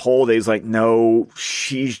dark hole that he's like, no,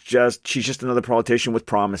 she's just another politician with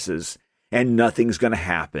promises and nothing's going to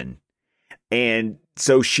happen. And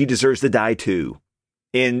so she deserves to die too.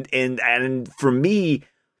 And for me,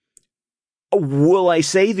 will I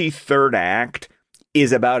say the third act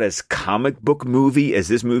is about as comic book movie as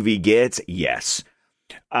this movie gets? Yes.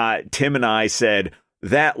 Tim and I said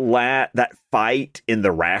that fight in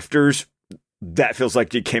the rafters, that feels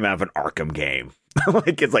like it came out of an Arkham game.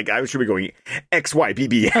 Like, it's like I should be going XY,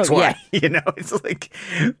 BB, XY, you know, it's like,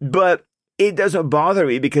 but it doesn't bother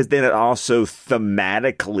me because then it also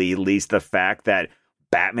thematically leads the fact that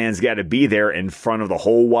Batman's got to be there in front of the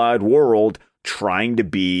whole wide world trying to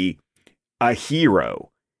be a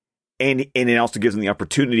hero. And it also gives him the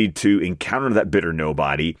opportunity to encounter that bitter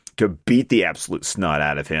nobody, to beat the absolute snot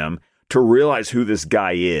out of him, to realize who this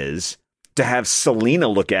guy is, to have Selina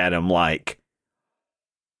look at him like,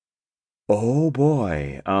 oh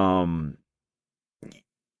boy, oh,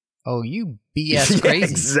 you BS crazy. Yeah,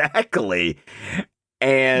 exactly.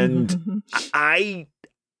 And I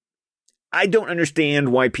don't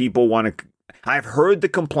understand why people want to. I've heard the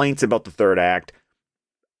complaints about the third act.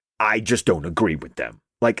 I just don't agree with them.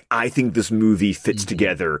 Like, I think this movie fits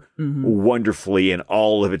together wonderfully in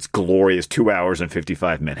all of its glorious 2 hours and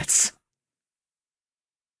 55 minutes.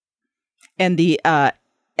 And the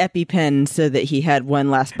EpiPen so that he had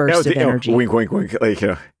one last burst of energy. Wink, wink, wink. Like, you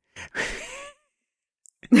know.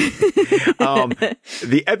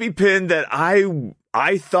 The EpiPen that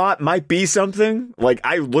I thought might be something, like,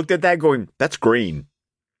 I looked at that going, that's green.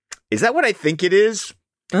 Is that what I think it is?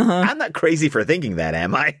 I'm not crazy for thinking that,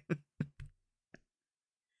 am I?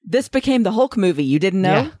 This became the Hulk movie. You didn't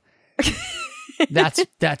know? Yeah.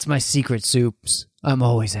 That's my secret soups. I'm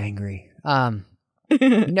always angry. No,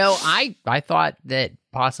 I thought that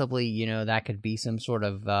possibly, you know, that could be some sort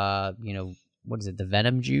of, you know, what is it? The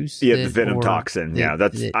venom juice? Yeah, the venom toxin.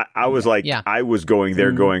 I was like, I was going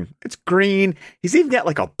there going, it's green. He's even got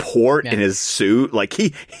like a port in his suit. Like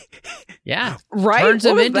right? Turns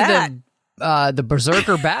him into the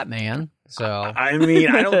Berserker Batman. So I mean,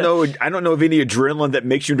 I don't know of any adrenaline that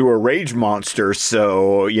makes you into a rage monster.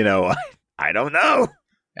 So, you know, I don't know.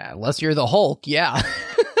 Yeah, unless you're the Hulk, yeah.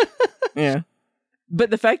 Yeah.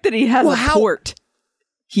 But the fact that he has a port,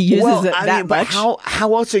 he uses it that much.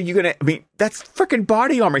 How else are you going to, I mean, that's freaking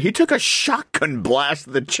body armor. He took a shotgun blast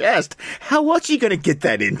to the chest. How else are you going to get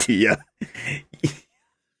that into you?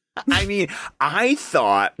 I mean, I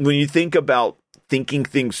thought when you think about thinking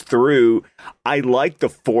things through, I like the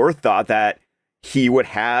forethought that he would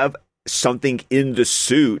have something in the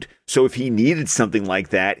suit. So if he needed something like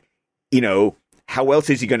that, you know, how else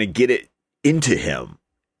is he going to get it into him?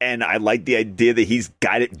 And I like the idea that he's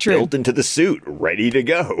got it built into the suit, ready to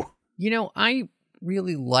go. You know, I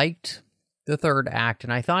really liked the third act,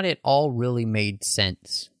 and I thought it all really made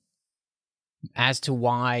sense as to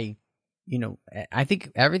why, you know, I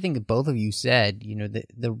think everything that both of you said, you know,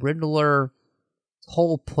 the Riddler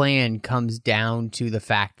whole plan comes down to the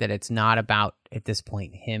fact that it's not about, at this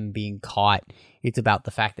point, him being caught. It's about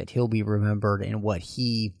the fact that he'll be remembered and what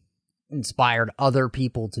he inspired other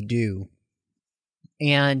people to do.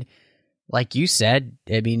 And like you said,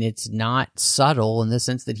 I mean, it's not subtle in the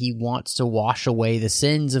sense that he wants to wash away the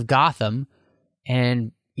sins of Gotham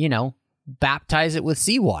and, you know, baptize it with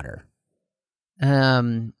seawater.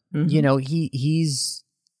 You know, he's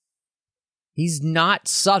not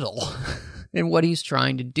subtle in what he's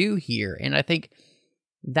trying to do here. And I think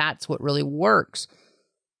that's what really works,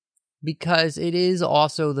 because it is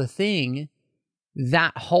also the thing,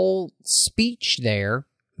 that whole speech there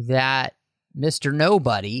that Mr.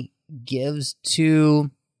 Nobody gives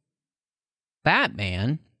to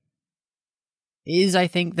Batman is, I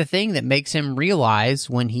think, the thing that makes him realize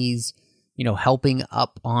when he's, you know, helping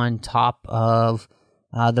up on top of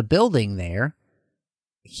the building there,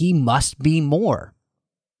 he must be more.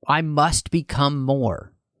 I must become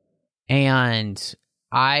more. And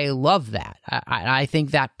I love that. I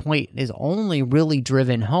think that point is only really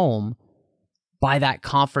driven home by that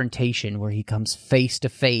confrontation where he comes face to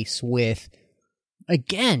face with,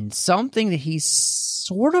 again, something that he's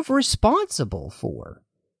sort of responsible for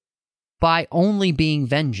by only being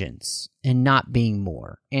vengeance and not being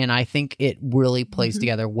more. And I think it really plays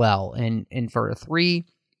together well. And for a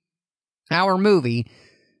 3-hour movie,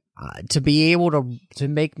 to be able to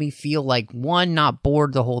make me feel like, one, not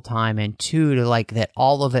bored the whole time, and two, to like that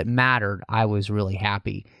all of it mattered, I was really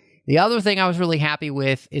happy. The other thing I was really happy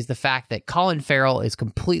with is the fact that Colin Farrell is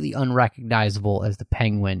completely unrecognizable as the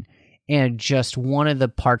Penguin, and just one of the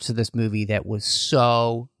parts of this movie that was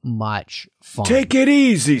so much fun. Take it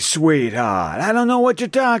easy, sweetheart. I don't know what you're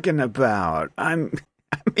talking about. I mean,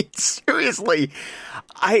 seriously,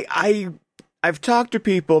 I've talked to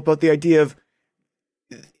people about the idea of,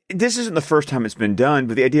 this isn't the first time it's been done,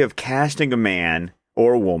 but the idea of casting a man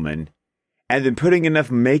or a woman and then putting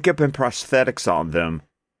enough makeup and prosthetics on them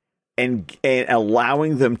and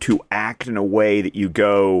allowing them to act in a way that you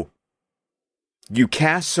go, you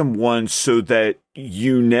cast someone so that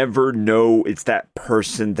you never know it's that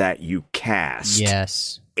person that you cast.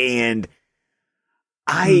 Yes. And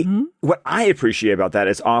what I appreciate about that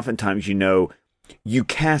is oftentimes, you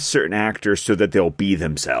cast certain actors so that they'll be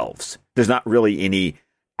themselves. There's not really any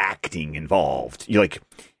acting involved.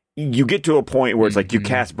 You get to a point where it's like, you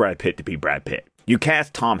cast Brad Pitt to be Brad Pitt. You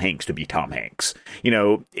cast Tom Hanks to be Tom Hanks.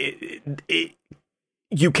 You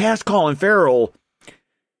cast Colin Farrell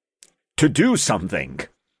to do something,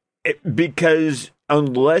 because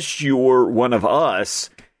unless you're one of us,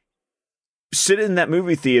 sit in that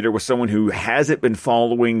movie theater with someone who hasn't been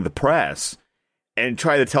following the press and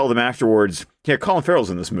try to tell them afterwards, yeah, Colin Farrell's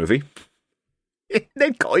in this movie.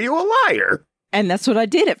 They'd call you a liar. And that's what I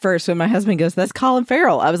did at first when my husband goes, that's Colin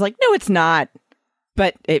Farrell. I was like, no, it's not.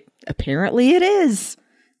 But apparently it is.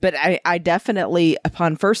 But I definitely,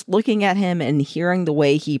 upon first looking at him and hearing the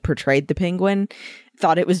way he portrayed the Penguin,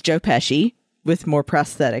 thought it was Joe Pesci with more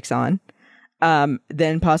prosthetics on.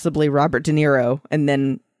 Then possibly Robert De Niro. And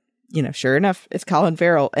then, sure enough, it's Colin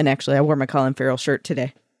Farrell. And actually, I wore my Colin Farrell shirt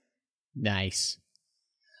today. Nice.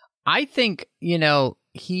 I think,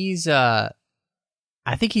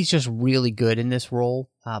 I think he's just really good in this role.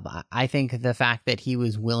 I think the fact that he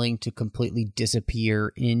was willing to completely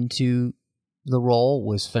disappear into the role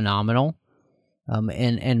was phenomenal,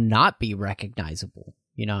 and not be recognizable.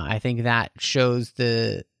 I think that shows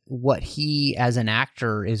what he as an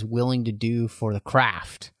actor is willing to do for the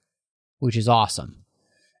craft, which is awesome.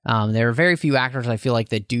 There are very few actors I feel like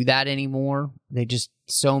that do that anymore.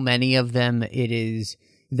 So many of them, it is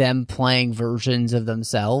them playing versions of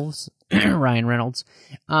themselves. Ryan Reynolds.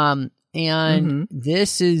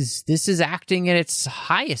 This is acting at its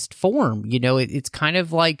highest form. It's kind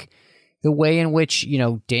of like the way in which,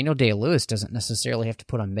 Daniel Day-Lewis doesn't necessarily have to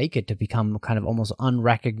put on makeup to become kind of almost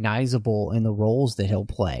unrecognizable in the roles that he'll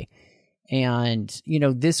play. And,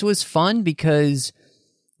 this was fun because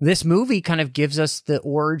this movie kind of gives us the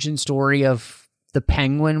origin story of the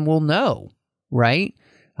Penguin we'll know, right?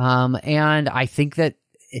 And I think that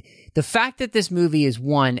the fact that this movie is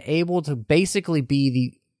able to basically be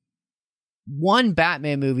the one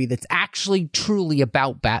Batman movie that's actually truly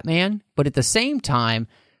about Batman, but at the same time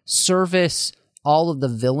service all of the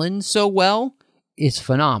villains so well is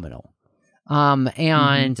phenomenal. For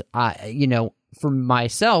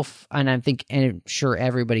myself, and and I'm sure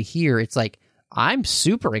everybody here, it's like, I'm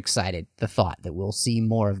super excited the thought that we'll see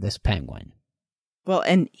more of this Penguin. Well,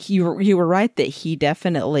 and you were right that he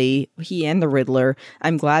and the Riddler,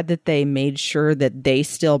 I'm glad that they made sure that they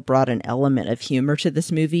still brought an element of humor to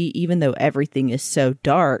this movie, even though everything is so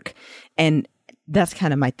dark. And that's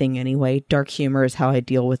kind of my thing anyway. Dark humor is how I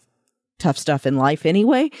deal with tough stuff in life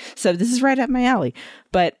anyway. So this is right up my alley.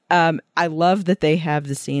 But I love that they have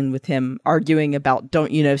the scene with him arguing about,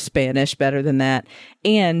 don't you know Spanish better than that?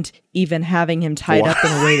 And even having him tied up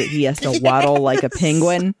in a way that he has to waddle like a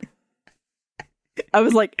penguin. I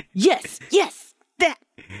was like, yes, that.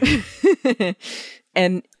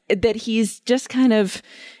 And that he's just kind of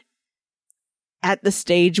at the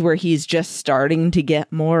stage where he's just starting to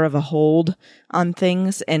get more of a hold on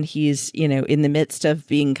things. And he's, in the midst of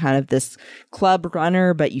being kind of this club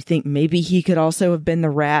runner, but you think maybe he could also have been the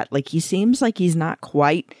Rat. Like, he seems like he's not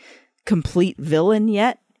quite complete villain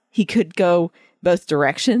yet. He could go both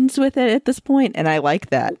directions with it at this point. And I like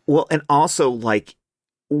that. Well, and also like,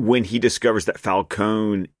 when he discovers that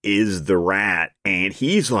Falcone is the Rat, and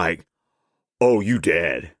he's like, "Oh, you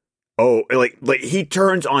dead?" Oh, like he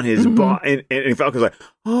turns on his body, and Falcone's like,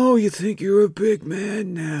 "Oh, you think you're a big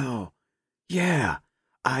man now?" Yeah,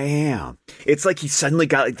 I am. It's like he suddenly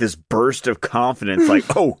got like this burst of confidence, like,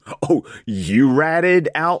 "Oh, you ratted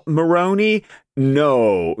out Maroni?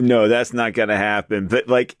 No, that's not gonna happen." But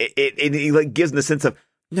like, it like gives him the sense of,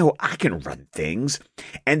 no, I can run things.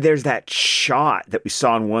 And there's that shot that we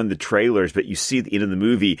saw in one of the trailers, but you see at the end of the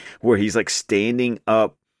movie where he's like standing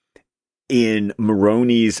up in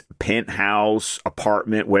Maroni's penthouse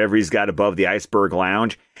apartment, whatever he's got above the Iceberg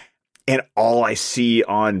Lounge. And all I see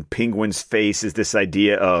on Penguin's face is this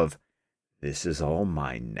idea of, this is all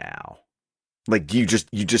mine now. Like, you just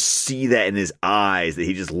see that in his eyes, that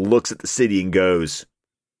he just looks at the city and goes,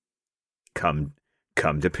 come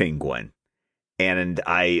to Penguin. And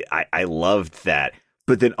I loved that.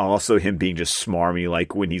 But then also him being just smarmy,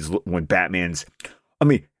 like when Batman's, I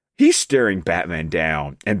mean, he's staring Batman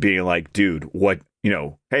down and being like, dude, what,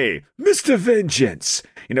 hey, Mr. Vengeance,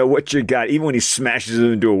 what you got? Even when he smashes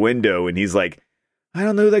him into a window and he's like, I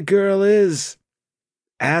don't know who that girl is.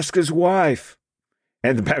 Ask his wife.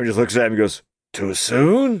 And the Batman just looks at him and goes, too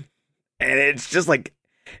soon? And it's just like,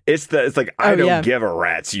 it's like, I don't give a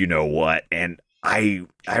rat's you know what. And I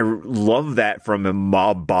love that from a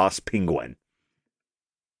mob boss Penguin.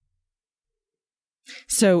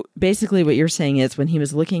 So basically what you're saying is when he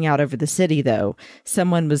was looking out over the city, though,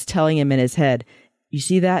 someone was telling him in his head, you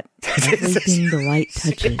see that? Everything the light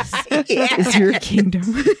touches is your kingdom.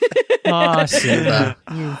 Oh, Simba,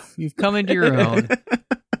 you've come into your own.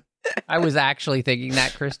 I was actually thinking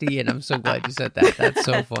that, Christy, and I'm so glad you said that. That's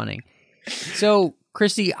so funny. So,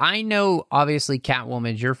 Christy, I know obviously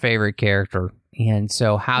Catwoman's your favorite character, and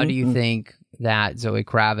so how do you think that Zoe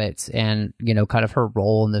Kravitz and, kind of her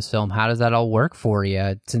role in this film, how does that all work for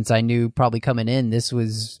you? Since I knew probably coming in, this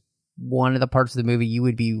was one of the parts of the movie you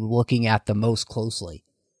would be looking at the most closely.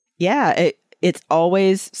 Yeah, it's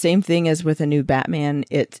always same thing as with a new Batman.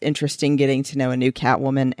 It's interesting getting to know a new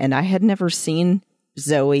Catwoman, and I had never seen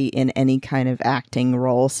Zoe in any kind of acting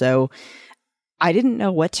role, so I didn't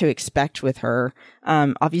know what to expect with her.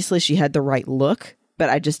 Obviously, she had the right look, but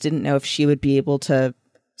I just didn't know if she would be able to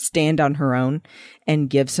stand on her own and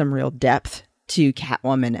give some real depth to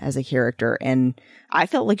Catwoman as a character. And I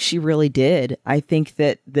felt like she really did. I think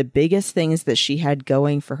that the biggest things that she had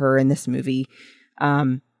going for her in this movie,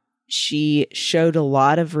 she showed a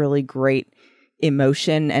lot of really great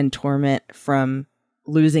emotion and torment from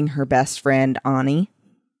losing her best friend, Ani.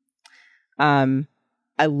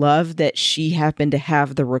 I love that she happened to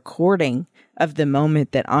have the recording of the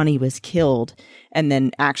moment that Ani was killed and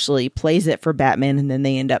then actually plays it for Batman, and then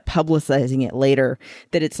they end up publicizing it later,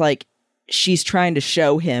 that it's like she's trying to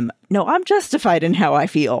show him, no, I'm justified in how I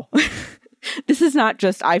feel. This is not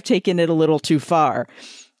just I've taken it a little too far.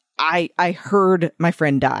 I heard my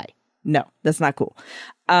friend die. No, that's not cool.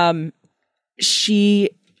 She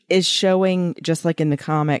is showing, just like in the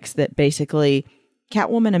comics, that basically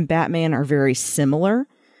Catwoman and Batman are very similar,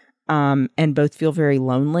 and both feel very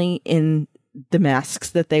lonely in the masks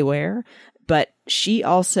that they wear. But she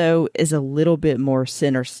also is a little bit more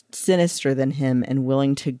sinister than him and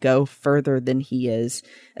willing to go further than he is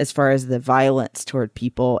as far as the violence toward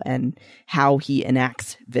people and how he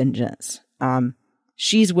enacts vengeance.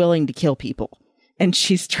 She's willing to kill people, and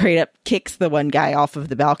she straight up kicks the one guy off of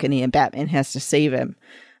the balcony and Batman has to save him.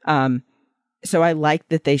 So I like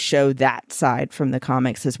that they show that side from the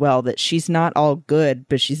comics as well, that she's not all good,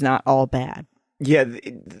 but she's not all bad. Yeah,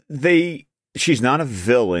 she's not a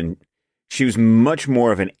villain. She was much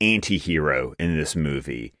more of an anti-hero in this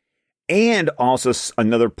movie. And also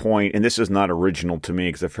another point, and this is not original to me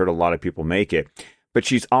because I've heard a lot of people make it, but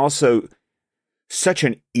she's also such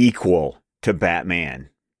an equal to Batman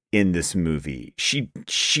in this movie. She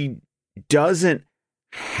doesn't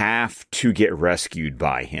have to get rescued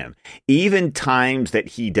by him. Even times that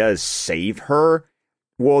he does save her,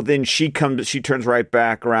 well, then she turns right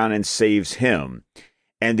back around and saves him.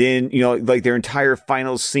 And then, like their entire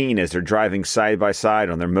final scene as they're driving side by side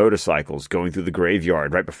on their motorcycles, going through the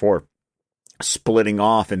graveyard right before splitting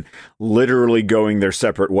off and literally going their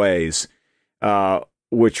separate ways,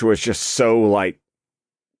 which was just so like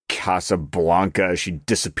Casablanca. She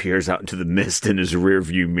disappears out into the mist in his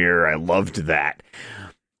rearview mirror. I loved that.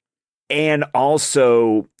 And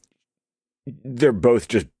also, they're both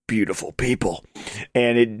just beautiful people,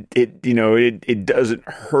 and it doesn't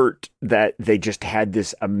hurt that they just had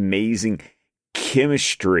this amazing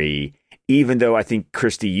chemistry. Even though I think,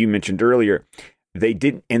 Christy, you mentioned earlier, they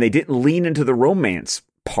didn't lean into the romance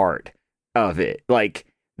part of it. Like,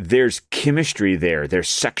 there's chemistry there, there's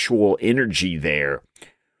sexual energy there,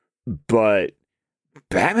 but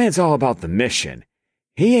Batman's all about the mission.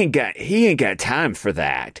 He ain't got time for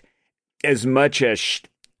that. As much as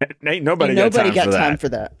ain't nobody got time for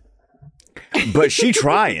that. But she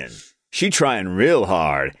trying real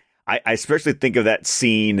hard. I especially think of that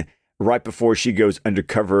scene right before she goes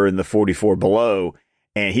undercover in the 44 Below,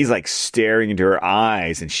 and he's like staring into her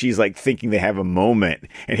eyes, and she's like thinking they have a moment,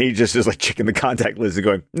 and he just is like checking the contact list and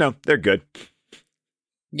going, no, they're good.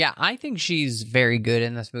 Yeah, I think she's very good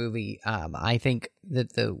in this movie. I think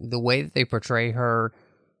that the way that they portray her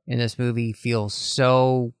in this movie feels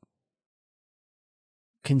so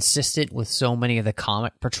consistent with so many of the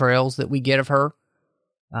comic portrayals that we get of her.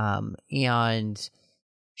 And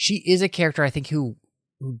she is a character, I think, who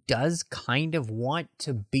does kind of want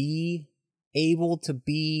to be able to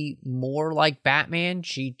be more like Batman.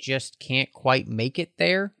 She just can't quite make it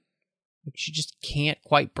there. She just can't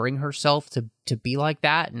quite bring herself to be like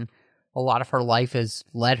that. And a lot of her life has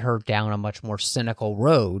led her down a much more cynical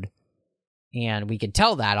road. And we can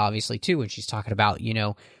tell that, obviously, too, when she's talking about,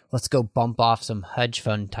 let's go bump off some hedge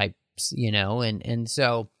fund types, and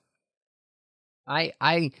so I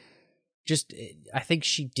think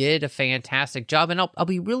she did a fantastic job, and I'll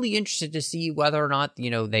be really interested to see whether or not,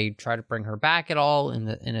 they try to bring her back at all in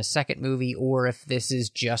a second movie, or if this is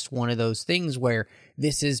just one of those things where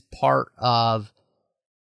this is part of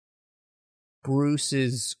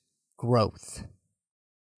Bruce's growth.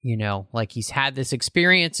 Like he's had this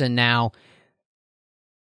experience, and now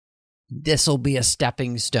this will be a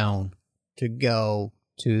stepping stone to go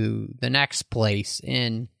to the next place.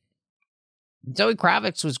 And Zoe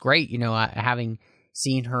Kravitz was great, having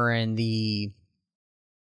seen her in the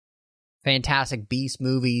Fantastic Beasts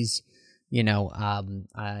movies. I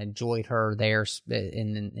enjoyed her there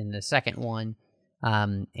in the second one.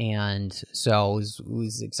 And so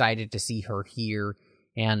was excited to see her here.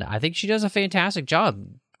 And I think she does a fantastic job.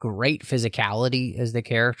 Great physicality as the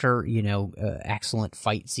character, excellent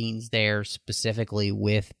fight scenes there, specifically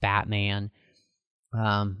with Batman.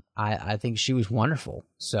 I think she was wonderful.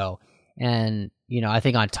 So, and, I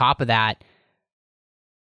think on top of that,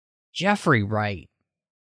 Jeffrey Wright,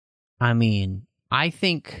 I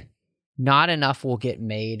think not enough will get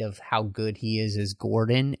made of how good he is as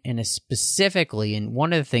Gordon, and specifically, and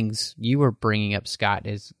one of the things you were bringing up, Scott,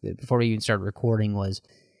 is before we even started recording, was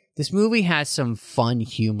this movie has some fun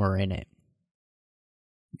humor in it.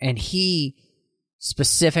 And he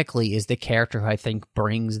specifically is the character who I think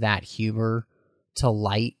brings that humor to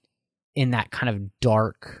light in that kind of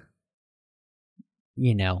dark,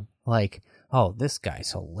 like, oh, this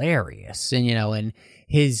guy's hilarious. And, and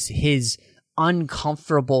his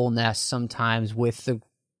uncomfortableness sometimes with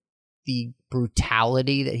the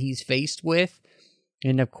brutality that he's faced with.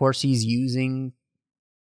 And of course he's using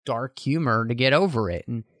dark humor to get over it.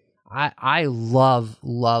 And I love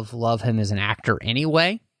him as an actor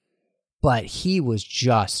anyway, but he was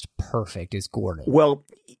just perfect as Gordon. Well,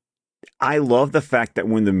 I love the fact that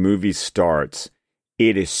when the movie starts,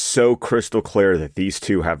 it is so crystal clear that these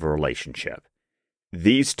two have a relationship.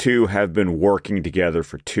 These two have been working together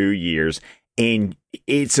for 2 years, and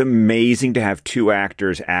it's amazing to have two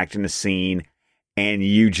actors act in a scene, and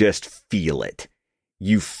you just feel it.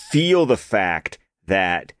 You feel the fact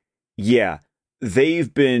that, yeah,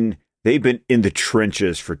 they've been in the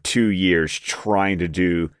trenches for 2 years trying to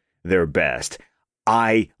do their best.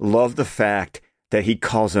 I love the fact that he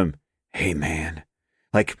calls him, "Hey man,"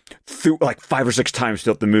 like through like 5 or 6 times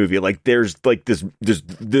throughout the movie. Like there's like this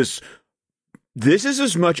is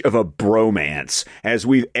as much of a bromance as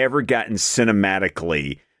we've ever gotten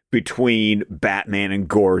cinematically between Batman and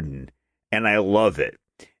Gordon, and I love it.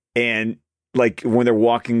 And like when they're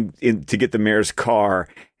walking in to get the mayor's car,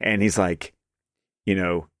 and he's like,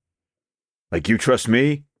 like, "You trust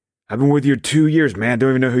me? I've been with you 2 years, man.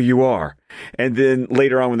 Don't even know who you are." And then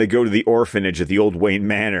later on, when they go to the orphanage at the old Wayne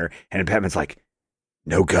Manor, and Batman's like,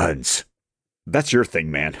 "No guns. That's your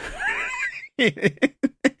thing, man."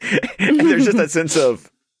 And there's just that sense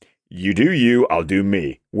of, you do you, I'll do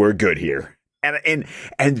me. We're good here. And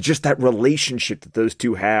just that relationship that those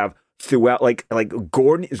two have throughout, like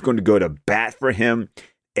Gordon is going to go to bat for him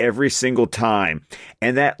every single time.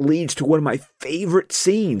 And that leads to one of my favorite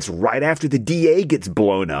scenes right after the DA gets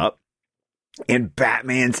blown up and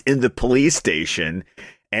Batman's in the police station.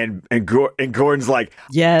 And Gordon's like,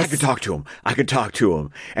 "Yes, I could talk to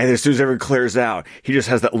him. And as soon as everyone clears out, he just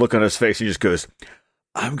has that look on his face. He just goes,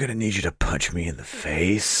 "I'm going to need you to punch me in the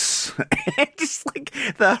face." And just like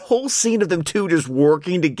that whole scene of them two just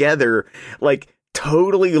working together, like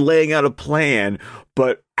totally laying out a plan,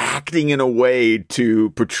 but acting in a way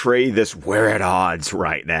to portray this, we're at odds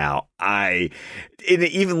right now. It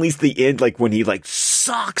even leads to the end, like when he like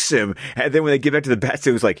socks him. And then when they get back to the bat,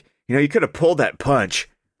 it was like, you could have pulled that punch.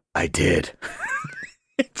 I did.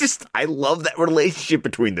 I love that relationship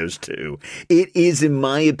between those two. It is, in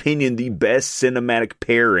my opinion, the best cinematic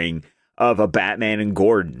pairing of a Batman and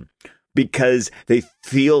Gordon, because they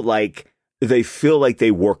feel like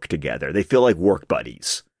they work together. They feel like work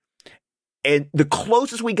buddies. And the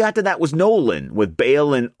closest we got to that was Nolan with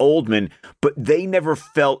Bale and Oldman, but they never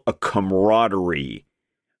felt a camaraderie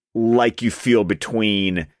like you feel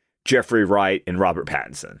between Jeffrey Wright and Robert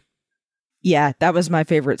Pattinson. Yeah, that was my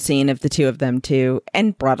favorite scene of the two of them too,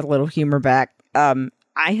 and brought a little humor back.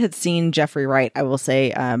 I had seen Jeffrey Wright, I will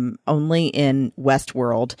say, only in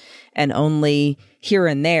Westworld and only here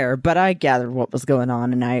and there, but I gathered what was going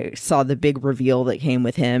on and I saw the big reveal that came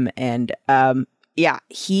with him. And yeah,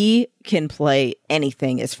 he can play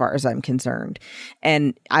anything as far as I'm concerned.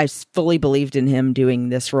 And I fully believed in him doing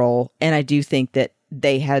this role. And I do think that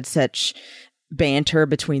they had such banter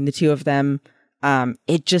between the two of them.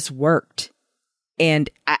 It just worked. And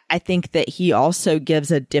I think that he also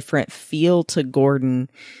gives a different feel to Gordon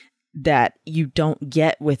that you don't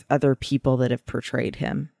get with other people that have portrayed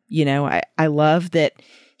him. You know, I love that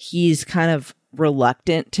he's kind of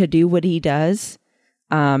reluctant to do what he does.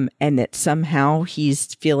 And that somehow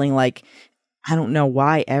he's feeling like, I don't know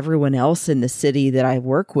why everyone else in the city that I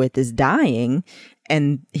work with is dying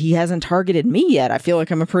and he hasn't targeted me yet. I feel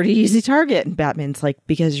like I'm a pretty easy target. And Batman's like,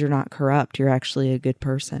 because you're not corrupt, you're actually a good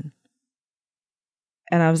person.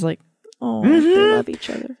 And I was like, oh, they love each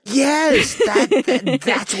other. Yes,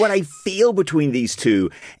 that's what I feel between these two.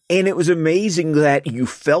 And it was amazing that you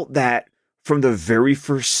felt that from the very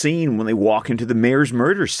first scene when they walk into the mayor's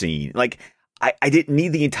murder scene. Like, I didn't need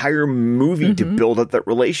the entire movie to build up that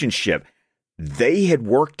relationship. They had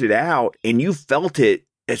worked it out, and you felt it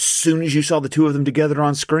as soon as you saw the two of them together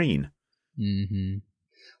on screen.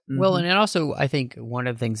 Well, and it also, I think one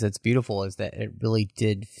of the things that's beautiful is that it really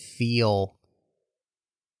did feel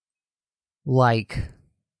like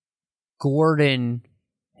Gordon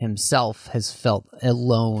himself has felt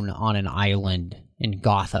alone on an island in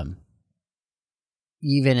Gotham,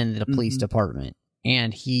 even in the police department.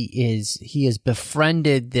 And he has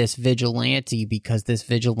befriended this vigilante because this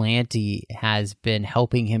vigilante has been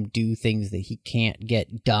helping him do things that he can't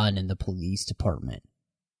get done in the police department.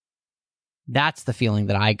 That's the feeling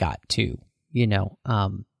that I got too, you know.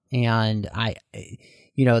 And I,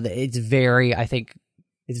 you know, I think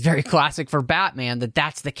it's very classic for Batman that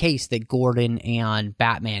that's the case, that Gordon and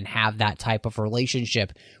Batman have that type of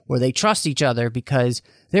relationship where they trust each other because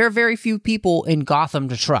there are very few people in Gotham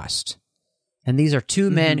to trust. And these are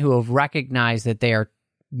two men who have recognized that they are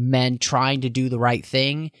men trying to do the right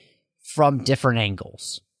thing from different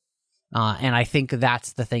angles. And I think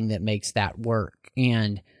that's the thing that makes that work.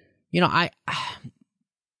 And, you know, I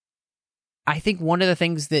think one of the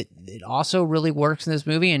things that also really works in this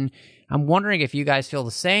movie, and I'm wondering if you guys feel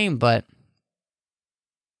the same, but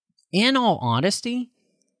in all honesty,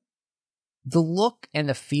 the look and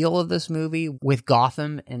the feel of this movie with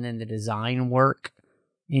Gotham and then the design work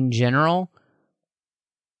in general,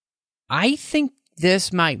 I think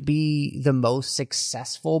this might be the most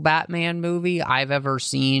successful Batman movie I've ever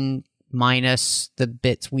seen, minus the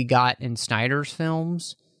bits we got in Snyder's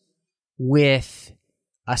films, with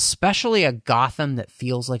especially a Gotham that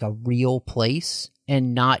feels like a real place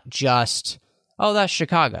and not just, oh, that's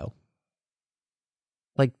Chicago.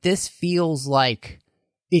 Like, this feels like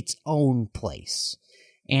its own place.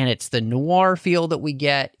 And it's the noir feel that we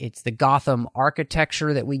get. It's the Gotham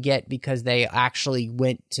architecture that we get because they actually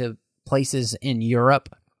went to places in Europe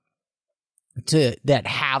that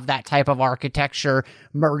have that type of architecture,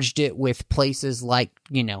 merged it with places like,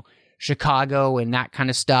 you know, Chicago and that kind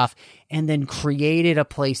of stuff, and then created a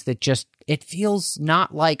place that just, it feels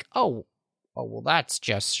not like, oh, well, that's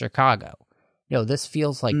just Chicago. No, this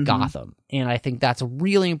feels like Gotham. And I think that's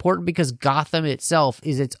really important because Gotham itself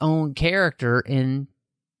is its own character in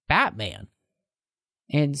Batman.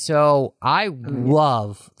 And so I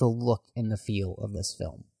love the look and the feel of this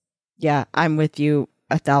film. Yeah, I'm with you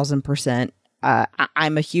 1,000%.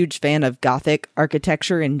 I'm a huge fan of Gothic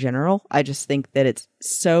architecture in general. I just think that it's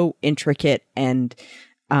so intricate and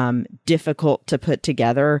difficult to put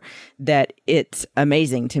together that it's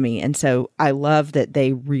amazing to me. And so I love that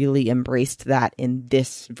they really embraced that in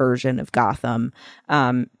this version of Gotham.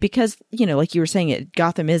 Because, you know, like you were saying,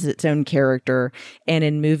 Gotham is its own character. And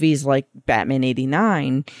in movies like Batman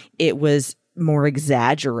 89, it was more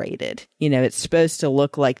exaggerated. You know, it's supposed to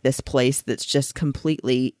look like this place that's just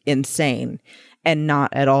completely insane and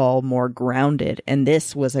not at all more grounded. And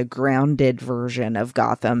this was a grounded version of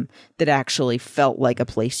Gotham that actually felt like a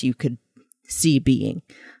place you could see being,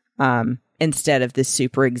 instead of this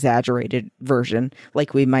super exaggerated version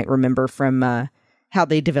like we might remember from how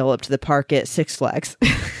they developed the park at Six Flags.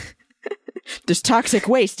 There's toxic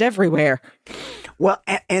waste everywhere. Well,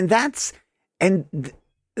 and that's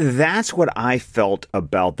what I felt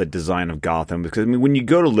about the design of Gotham, because I mean, when you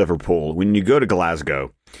go to Liverpool, when you go to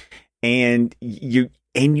Glasgow, and you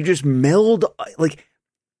just meld, like,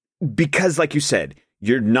 because like you said,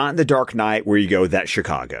 you're not in the Dark Knight where you go, that's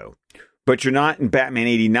Chicago, but you're not in Batman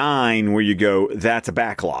 89 where you go, that's a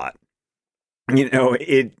backlot. You know,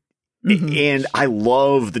 and I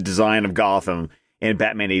love the design of Gotham in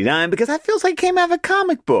Batman 89 because that feels like it came out of a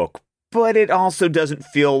comic book, but it also doesn't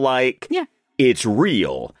feel like it's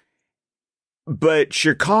real. But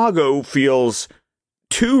Chicago feels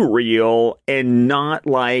too real and not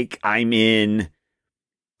like I'm in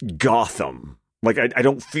Gotham. Like I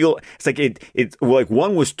don't feel it's like it's like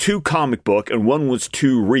one was too comic book and one was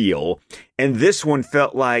too real, and this one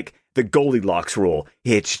felt like the Goldilocks rule.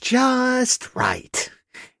 It's just right.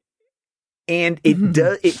 And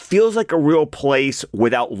it feels like a real place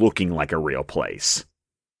without looking like a real place.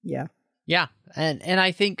 Yeah. Yeah. And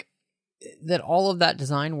I think that all of that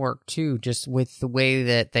design work too, just with the way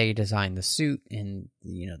that they designed the suit and,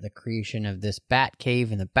 you know, the creation of this Bat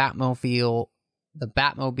Cave and the Batmobile,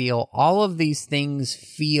 all of these things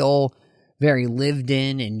feel very lived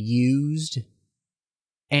in and used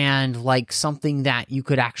and like something that you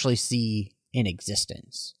could actually see in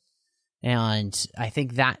existence. And I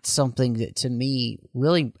think that's something that to me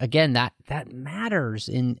really, again, that matters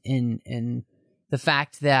in the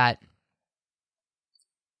fact that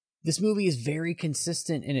this movie is very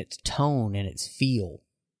consistent in its tone and its feel.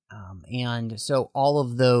 And so all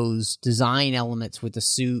of those design elements with the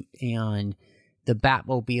suit and the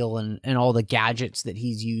Batmobile and all the gadgets that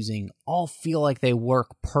he's using all feel like they work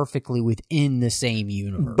perfectly within the same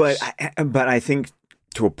universe. But I think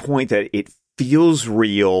to a point that it feels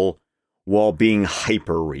real while being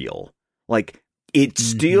hyper real. Like it's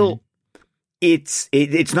still, it's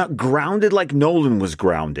not grounded like Nolan was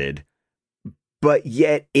grounded, but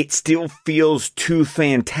yet it still feels too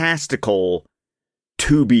fantastical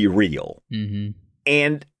to be real.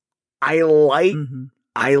 And I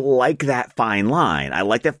like that fine line. I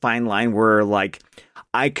like that fine line where, like,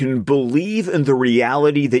 I can believe in the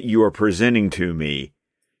reality that you are presenting to me,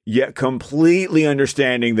 yet completely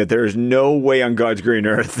understanding that there's no way on God's green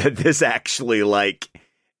earth that this actually, like,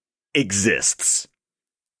 exists.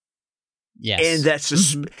 Yes. And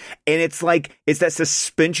that's and it's like, it's that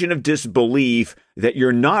suspension of disbelief that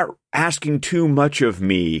you're not asking too much of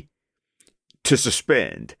me to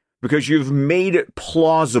suspend. Because you've made it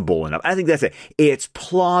plausible enough. I think that's it. It's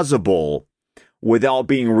plausible without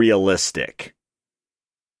being realistic.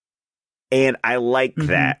 And I like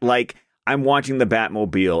that. Like, I'm watching the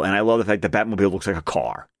Batmobile, and I love the fact that Batmobile looks like a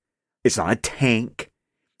car. It's not a tank.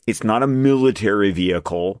 It's not a military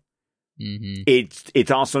vehicle.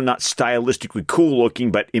 It's also not stylistically cool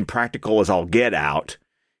looking, but impractical as all get out.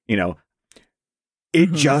 You know,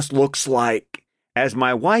 it just looks like, as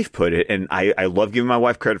my wife put it, and I love giving my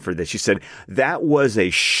wife credit for this, she said, that was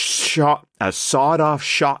a sawed-off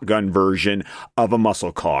shotgun version of a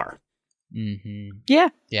muscle car. Yeah.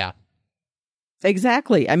 Yeah.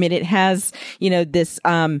 Exactly. I mean, it has, you know, this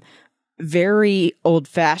very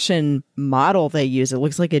old-fashioned model they use. It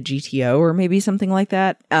looks like a GTO or maybe something like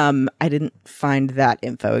that. I didn't find that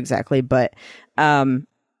info exactly, but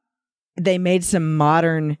they made some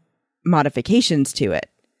modern modifications to it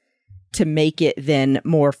to make it then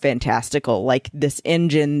more fantastical, like this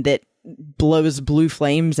engine that blows blue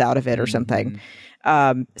flames out of it or something.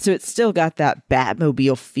 So it's still got that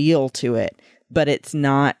Batmobile feel to it, but it's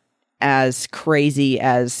not as crazy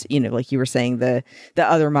as, you know, like you were saying, the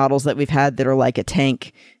other models that we've had that are like a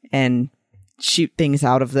tank and shoot things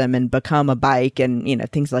out of them and become a bike and, you know,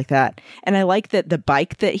 things like that. And I like that the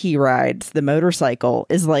bike that he rides, the motorcycle,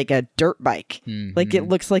 is like a dirt bike. Like it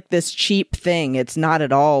looks like this cheap thing. It's not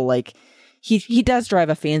at all like he does drive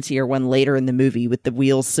a fancier one later in the movie with the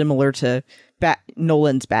wheels similar to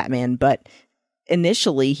Nolan's Batman, but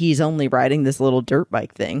initially he's only riding this little dirt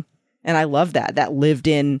bike thing. And I love that lived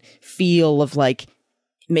in feel of like,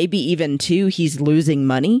 maybe even too, he's losing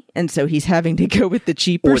money. And so he's having to go with the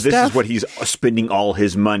cheaper stuff. Or this is what he's spending all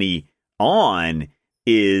his money on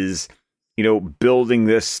is, you know, building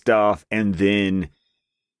this stuff and then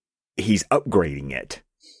he's upgrading it.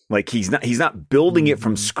 Like he's not building it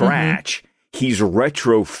from scratch. He's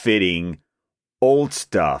retrofitting old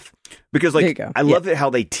stuff. Because like, I love it how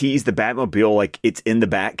they tease the Batmobile like it's in the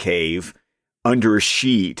Batcave under a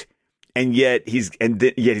sheet. And yet he's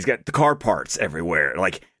got the car parts everywhere.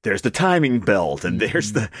 Like there's the timing belt and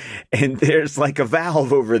there's like a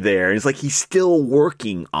valve over there. And it's like he's still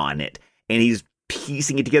working on it and he's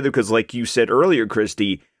piecing it together because, like you said earlier,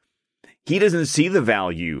 Christy, he doesn't see the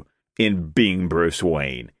value in being Bruce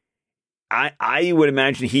Wayne. I would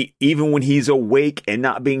imagine even when he's awake and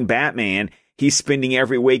not being Batman, he's spending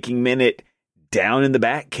every waking minute down in the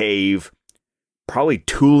Batcave, probably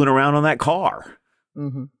tooling around on that car.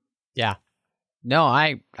 Yeah. No,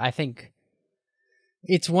 I think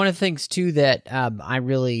it's one of the things, too, that I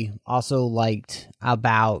really also liked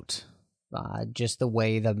about just the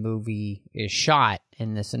way the movie is shot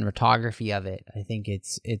and the cinematography of it. I think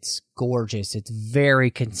it's gorgeous. It's very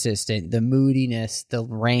consistent. The moodiness, the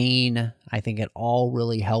rain, I think it all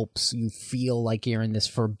really helps you feel like you're in this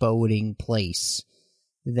foreboding place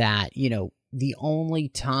that, you know, the only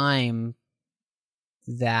time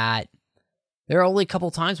that there are only a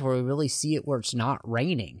couple times where we really see it where it's not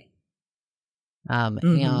raining. And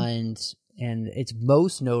it's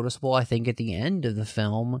most noticeable, I think, at the end of the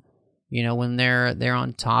film, you know, when they're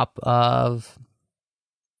on top of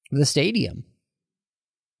the stadium.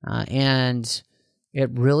 And it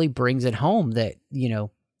really brings it home that, you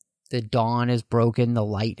know, the dawn is broken, the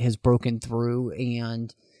light has broken through,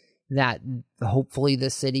 and that hopefully the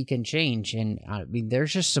city can change. And I mean,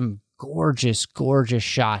 there's just some gorgeous, gorgeous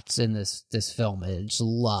shots in this film. It's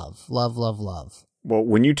love. Well,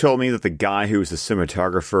 when you told me that the guy who was the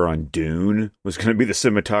cinematographer on Dune was going to be the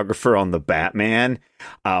cinematographer on The Batman,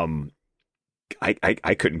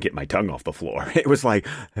 I couldn't get my tongue off the floor. It was like,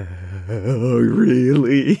 oh,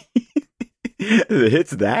 really?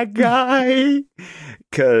 It's that guy?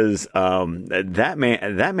 Because that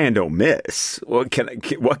man don't miss. What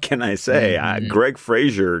can I say? Greg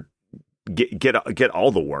Fraser, get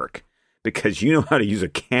all the work, because you know how to use a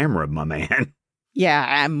camera, my man. Yeah,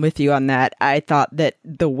 I'm with you on that. I thought that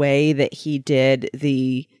the way that he did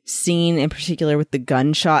the scene in particular with the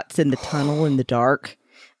gunshots in the tunnel in the dark,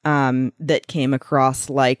 that came across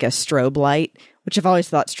like a strobe light, which I've always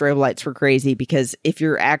thought strobe lights were crazy, because if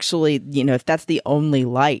you're actually, you know, if that's the only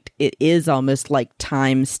light, it is almost like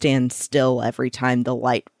time stands still every time the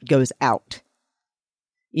light goes out.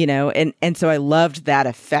 You know, and so I loved that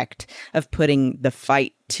effect of putting the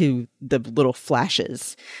fight to the little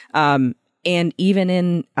flashes. And even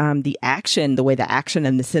in the action, the way the action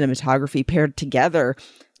and the cinematography paired together,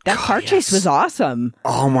 that car chase was awesome.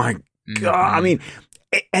 Oh my God. I mean,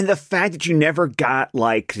 and the fact that you never got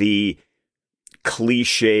like the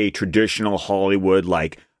cliche traditional Hollywood,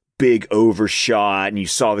 like big overshot, and you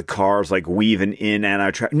saw the cars like weaving in and out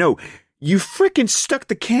of traffic. No, you freaking stuck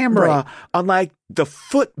the camera on like the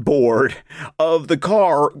footboard of the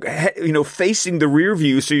car, you know, facing the rear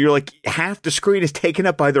view. So you're like, half the screen is taken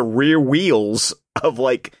up by the rear wheels of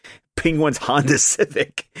like Penguin's Honda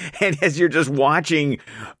Civic. And as you're just watching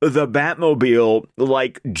the Batmobile,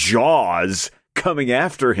 like Jaws, coming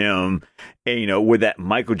after him, and, you know, with that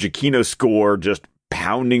Michael Giacchino score just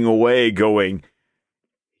pounding away, going,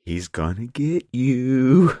 he's gonna get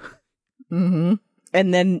you. Mm-hmm.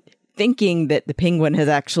 And then thinking that the Penguin has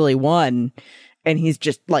actually won, and he's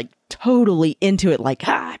just like totally into it, like,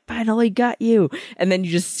 I finally got you. And then you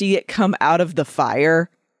just see it come out of the fire.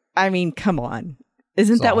 I mean, come on.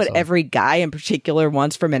 Isn't that awesome? What every guy in particular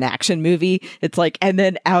wants from an action movie? It's like, and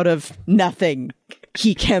then out of nothing,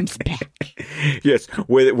 he comes back. Yes,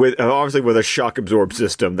 with obviously with a shock absorb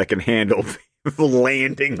system that can handle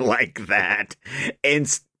landing like that, and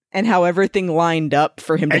how everything lined up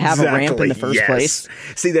for him to have a ramp in the first place.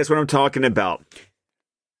 See, that's what I'm talking about.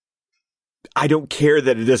 I don't care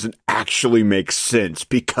that it doesn't actually make sense,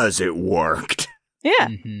 because it worked. Yeah.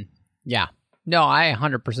 Mm-hmm. Yeah. No, I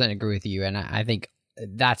 100% agree with you, and I think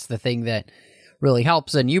that's the thing that really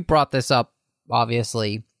helps. And you brought this up,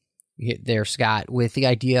 obviously, there, Scott, with the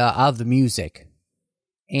idea of the music.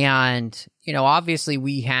 And, you know, obviously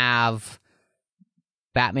we have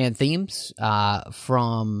Batman themes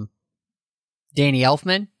from Danny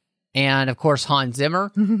Elfman and, of course, Hans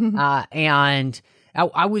Zimmer. And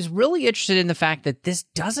I was really interested in the fact that this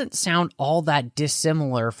doesn't sound all that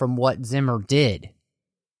dissimilar from what Zimmer did.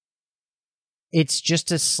 It's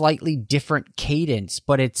just a slightly different cadence,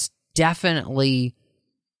 but it's definitely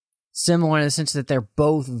similar in the sense that they're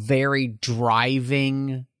both very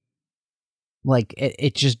driving, like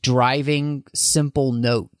it's just driving simple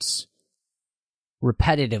notes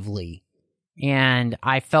repetitively. And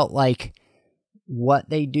I felt like what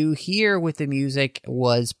they do here with the music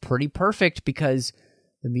was pretty perfect, because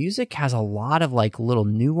the music has a lot of like little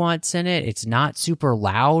nuance in it. It's not super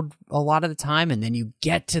loud a lot of the time, and then you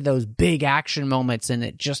get to those big action moments and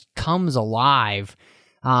it just comes alive.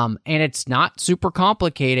 And it's not super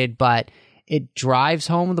complicated, but it drives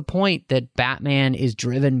home the point that Batman is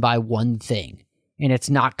driven by one thing, and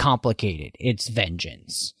it's not complicated. It's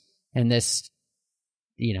vengeance. And this,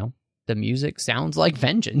 you know, the music sounds like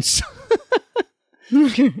vengeance.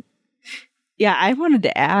 Yeah, I wanted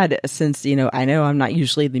to add, since, you know I'm not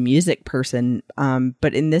usually the music person,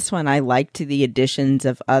 but in this one, I liked the additions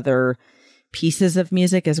of other pieces of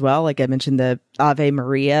music as well. Like I mentioned, the Ave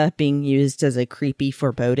Maria being used as a creepy,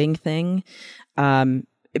 foreboding thing,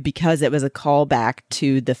 because it was a callback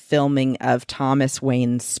to the filming of Thomas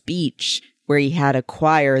Wayne's speech, where he had a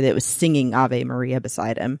choir that was singing Ave Maria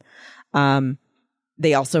beside him.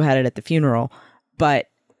 They also had it at the funeral, but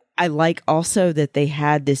I like also that they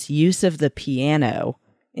had this use of the piano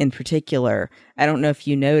in particular. I don't know if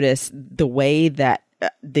you notice the way that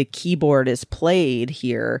the keyboard is played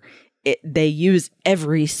here. They use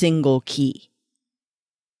every single key.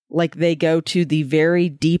 Like they go to the very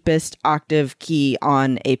deepest octave key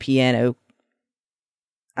on a piano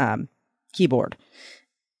keyboard.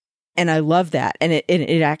 And I love that. And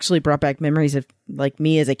it actually brought back memories of like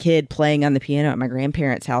me as a kid playing on the piano at my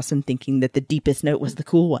grandparents' house and thinking that the deepest note was the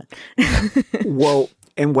cool one. Well,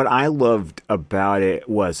 and what I loved about it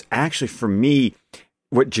was actually for me,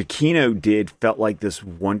 what Giacchino did felt like this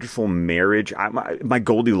wonderful marriage. My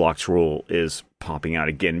Goldilocks rule is popping out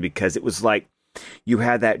again because it was like you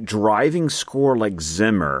had that driving score like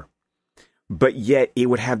Zimmer, but yet it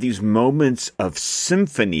would have these moments of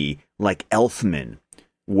symphony like Elfman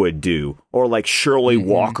would do, or like Shirley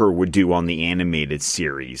Walker would do on the animated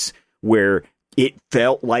series, where it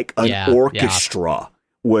felt like an orchestra.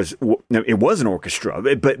 It was an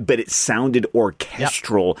orchestra, but it sounded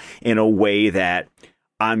orchestral in a way that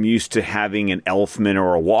I'm used to having an Elfman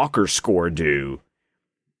or a Walker score do.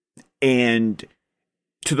 And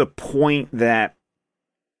to the point that,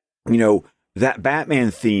 you know, that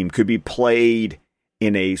Batman theme could be played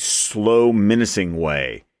in a slow, menacing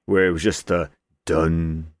way, where it was just the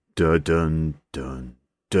dun, dun, dun, dun,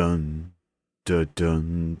 dun, dun,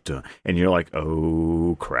 dun, dun. And you're like,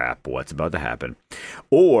 oh, crap, what's about to happen?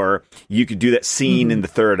 Or you could do that scene in the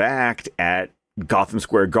third act at Gotham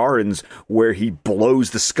Square Gardens where he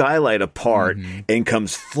blows the skylight apart and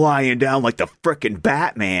comes flying down like the frickin'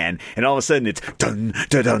 Batman, and all of a sudden it's dun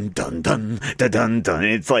dun dun dun dun dun dun dun,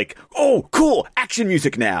 and it's like, oh, cool, action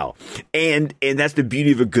music now. And that's the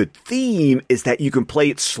beauty of a good theme, is that you can play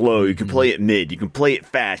it slow, you can play it mid, you can play it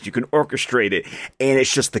fast, you can orchestrate it, and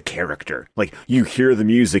it's just the character. Like, you hear the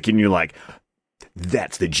music and you're like,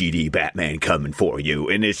 that's the GD Batman coming for you.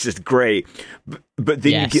 And it's just great. But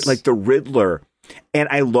then you get like the Riddler. And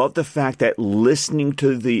I love the fact that I listened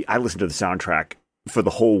to the soundtrack for the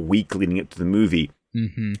whole week leading up to the movie.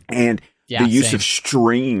 And the use of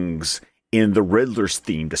strings in the Riddler's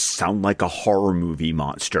theme to sound like a horror movie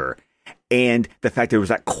monster. And the fact there was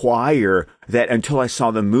that choir that until I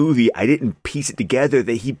saw the movie, I didn't piece it together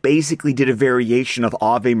that he basically did a variation of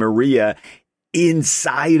Ave Maria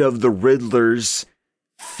inside of the Riddler's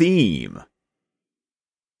theme.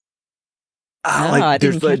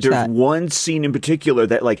 There's one scene in particular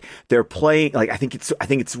that like they're playing, like I think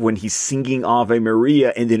it's when he's singing Ave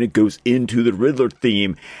Maria and then it goes into the Riddler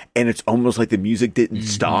theme and it's almost like the music didn't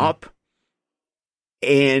stop.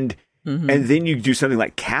 And then you do something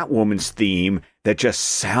like Catwoman's theme that just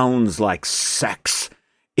sounds like sex,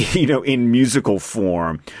 you know, in musical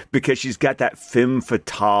form, because she's got that femme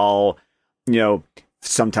fatale, you know,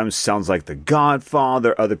 sometimes sounds like The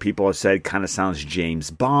Godfather. Other people have said kind of sounds James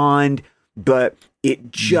Bond, but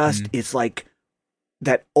it just it's like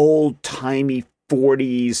that old timey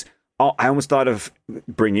 40s. Oh, I almost thought of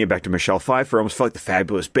bringing it back to Michelle Pfeiffer. I almost felt like the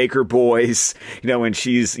Fabulous Baker Boys, you know, when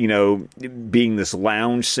she's, you know, being this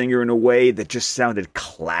lounge singer in a way that just sounded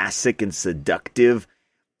classic and seductive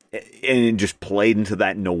and just played into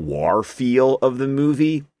that noir feel of the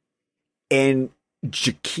movie. And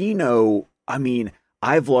Giacchino,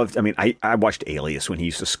 I watched Alias when he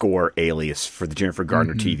used to score Alias for the Jennifer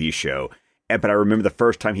Gardner TV show. But I remember the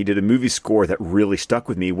first time he did a movie score that really stuck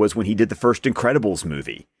with me was when he did the first Incredibles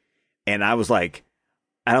movie. And I'm like,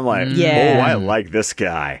 oh, I like this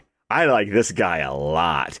guy. I like this guy a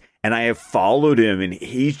lot. And I have followed him, and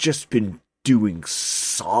he's just been doing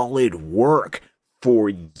solid work for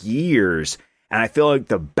years. And I feel like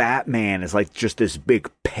the Batman is like just this big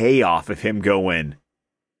payoff of him going,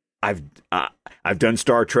 I've done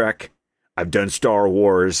Star Trek, I've done Star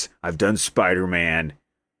Wars, I've done Spider-Man.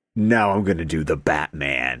 Now I'm going to do the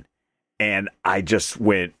Batman. And I just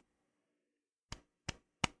went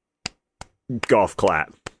golf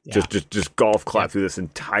clap. Yeah. Just golf clap through this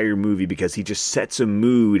entire movie, because he just sets a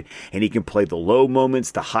mood, and he can play the low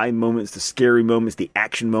moments, the high moments, the scary moments, the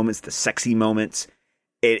action moments, the sexy moments.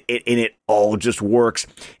 And it all just works.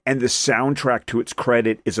 And the soundtrack, to its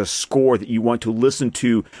credit, is a score that you want to listen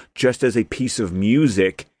to just as a piece of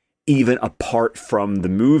music, even apart from the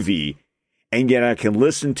movie. And yet I can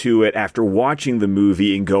listen to it after watching the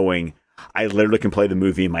movie and going, I literally can play the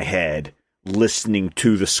movie in my head, listening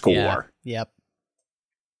to the score. Yeah. Yep.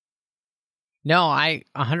 No, I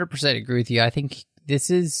 100% agree with you. I think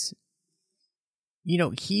this is, you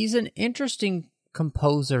know, he's an interesting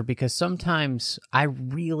composer, because sometimes I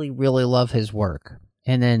really, really love his work.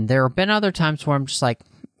 And then there have been other times where I'm just like,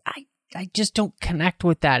 just don't connect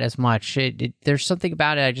with that as much. There's something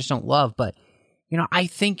about it I just don't love. But, I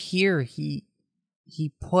think here he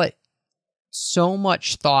put so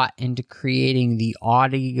much thought into creating the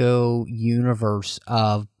audio universe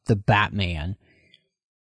of the Batman.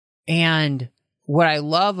 And what I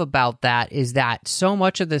love about that is that so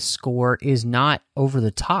much of this score is not over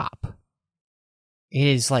the top. It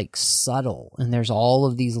is like subtle, and there's all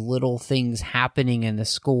of these little things happening in the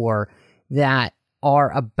score that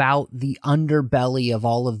are about the underbelly of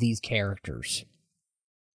all of these characters.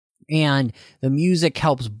 And the music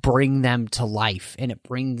helps bring them to life, and it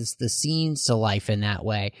brings the scenes to life in that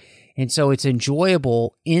way. And so it's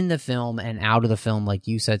enjoyable in the film and out of the film, like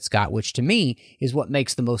you said, Scott, which to me is what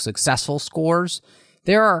makes the most successful scores.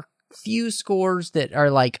 There are few scores that are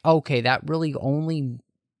like, okay, that really only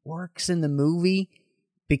works in the movie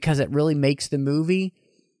because it really makes the movie.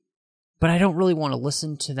 But I don't really want to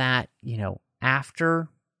listen to that, after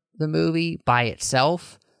the movie by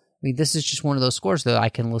itself. I mean, this is just one of those scores that I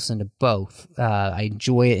can listen to both. I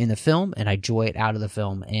enjoy it in the film, and I enjoy it out of the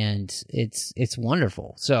film, and it's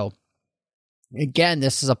wonderful. So, again,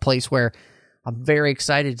 this is a place where I'm very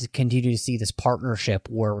excited to continue to see this partnership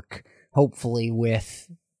work, hopefully with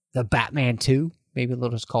the Batman 2. Maybe they'll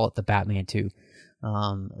just call it the Batman 2.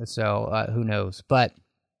 Who knows? But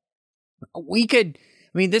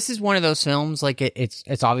this is one of those films, like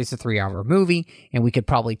it's obviously a 3-hour movie, and we could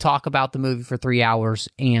probably talk about the movie for 3 hours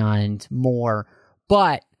and more,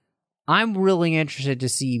 but I'm really interested to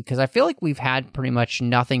see, because I feel like we've had pretty much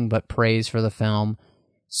nothing but praise for the film.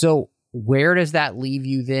 So where does that leave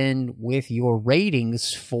you then with your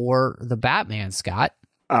ratings for the Batman, Scott?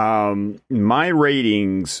 My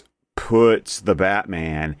ratings puts the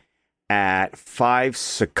Batman at 5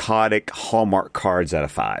 psychotic Hallmark cards out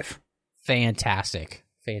of 5. Fantastic.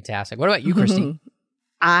 What about you, Christine?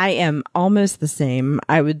 I am almost the same.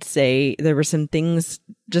 I would say there were some things,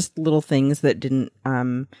 just little things that didn't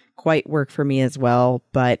quite work for me as well,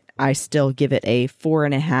 but I still give it a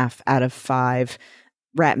 4.5 out of 5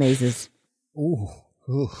 rat mazes. Ooh,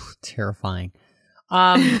 terrifying.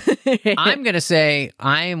 I'm going to say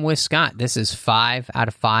I am with Scott. This is 5 out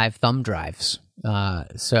of 5 thumb drives.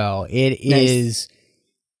 So it is.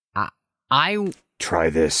 I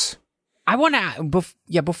try this. I want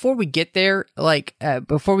to, before we get there,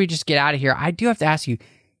 before we just get out of here, I do have to ask you,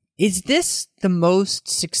 is this the most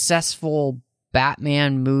successful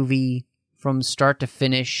Batman movie from start to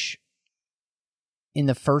finish in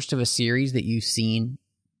the first of a series that you've seen?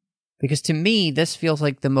 Because to me, this feels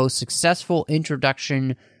like the most successful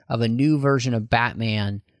introduction of a new version of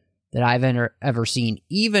Batman that I've ever seen,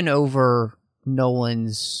 even over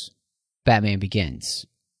Nolan's Batman Begins.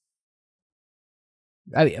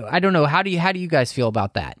 I don't know. How do you guys feel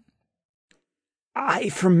about that? I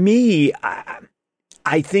think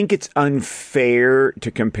it's unfair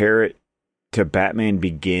to compare it to Batman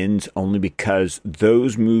Begins, only because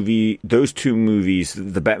those two movies,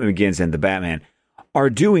 the Batman Begins and the Batman, are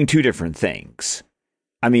doing two different things.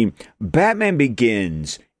 I mean, Batman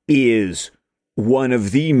Begins is one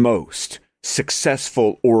of the most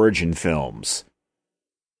successful origin films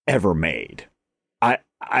ever made.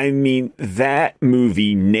 I mean, that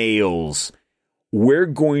movie nails, we're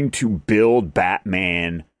going to build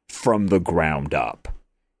Batman from the ground up.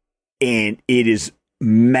 And it is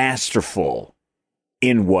masterful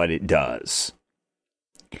in what it does.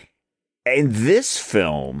 And this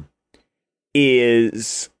film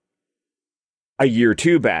is a year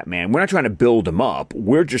 2 Batman. We're not trying to build him up.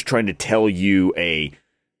 We're just trying to tell you a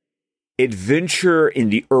adventure in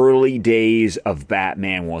the early days of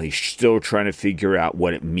Batman while he's still trying to figure out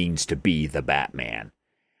what it means to be the Batman.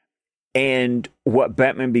 And what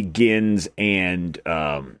Batman Begins and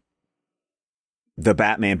the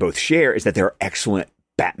Batman both share is that they're excellent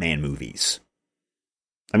Batman movies.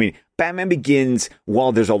 I mean, Batman Begins,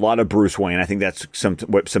 while there's a lot of Bruce Wayne, I think that's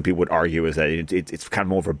what some people would argue is that it's kind of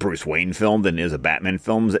more of a Bruce Wayne film than it is a Batman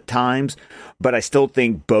film at times. But I still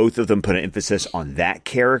think both of them put an emphasis on that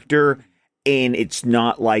character. And it's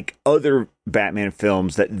not like other Batman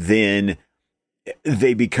films that then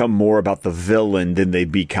they become more about the villain than they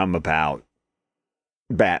become about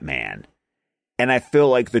Batman. And I feel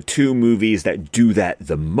like the two movies that do that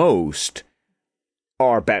the most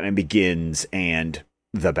are Batman Begins and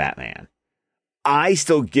The Batman. I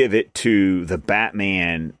still give it to The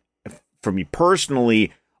Batman, for me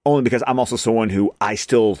personally, only because I'm also someone who I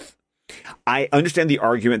understand the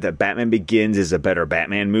argument that Batman Begins is a better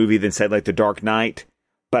Batman movie than, say, like The Dark Knight,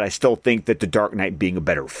 but I still think that The Dark Knight being a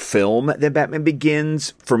better film than Batman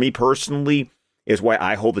Begins, for me personally, is why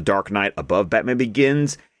I hold The Dark Knight above Batman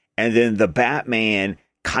Begins. And then The Batman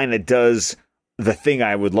kind of does the thing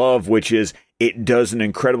I would love, which is it does an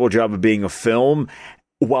incredible job of being a film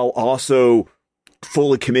while also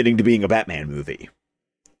fully committing to being a Batman movie.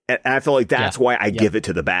 And I feel like that's why I give it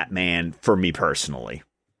to the Batman for me personally.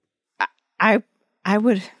 I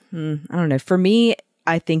would, I don't know. For me,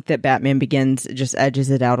 I think that Batman Begins just edges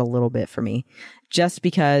it out a little bit for me. Just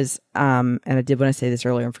because, and I did want to say this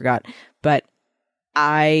earlier and forgot, but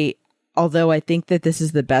although I think that this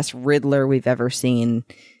is the best Riddler we've ever seen,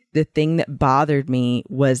 the thing that bothered me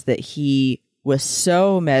was that he was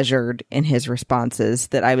so measured in his responses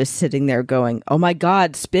that I was sitting there going, oh my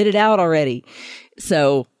God, spit it out already.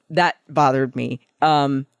 So that bothered me.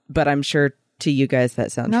 But I'm sure to you guys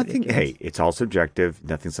that sounds ridiculous. Hey, it's all subjective.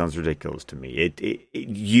 Nothing sounds ridiculous to me.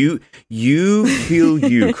 You feel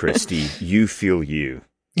you, Christy. You feel you.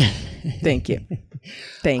 Thank you.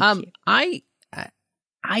 Thank you.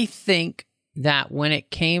 I think that when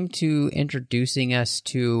it came to introducing us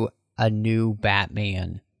to a new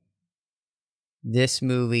Batman, this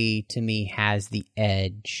movie to me has the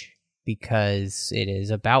edge because it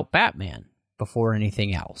is about Batman before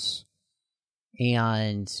anything else.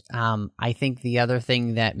 And I think the other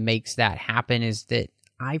thing that makes that happen is that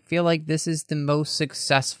I feel like this is the most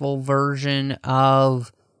successful version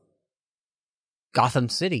of Gotham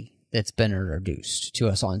City that's been introduced to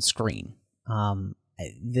us on screen.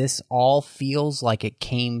 This all feels like it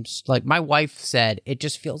came, like my wife said, it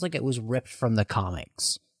just feels like it was ripped from the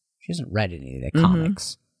comics. She hasn't read any of the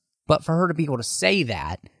comics. But for her to be able to say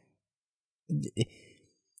that,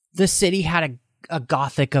 the city had a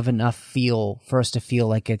gothic of enough feel for us to feel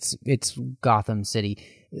like it's Gotham City.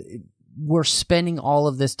 We're spending all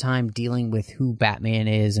of this time dealing with who Batman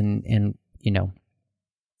is and you know,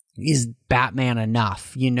 is Batman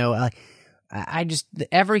enough? You know, I just,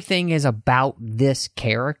 everything is about this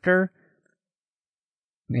character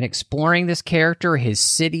and exploring this character, his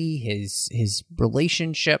city, his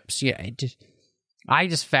relationships. Yeah, I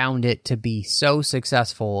just found it to be so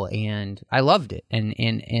successful and I loved it.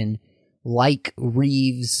 And like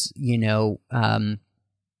Reeves, you know,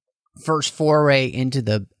 first foray into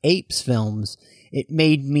the Apes films, it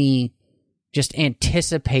made me just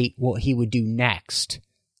anticipate what he would do next.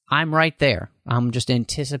 I'm right there. I'm just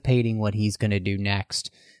anticipating what he's going to do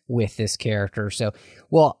next with this character. So,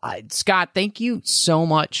 well, Scott, thank you so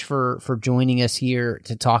much for joining us here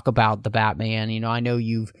to talk about the Batman. You know, I know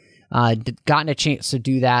you've gotten a chance to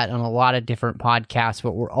do that on a lot of different podcasts,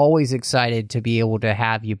 but we're always excited to be able to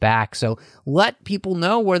have you back. So let people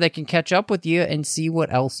know where they can catch up with you and see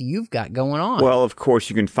what else you've got going on. Well, of course,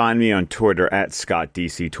 you can find me on Twitter at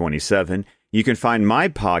ScottDC27. You can find my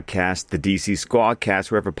podcast, the DC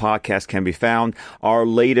Squadcast, wherever podcasts can be found. Our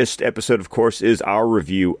latest episode, of course, is our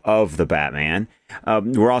review of the Batman.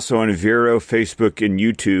 We're also on Vero, Facebook, and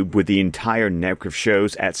YouTube with the entire network of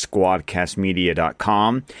shows at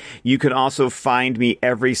squadcastmedia.com. You can also find me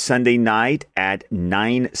every Sunday night at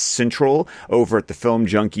 9 Central over at the Film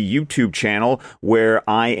Junkie YouTube channel, where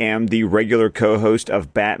I am the regular co-host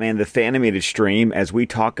of Batman the Fanimated Stream as we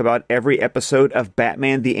talk about every episode of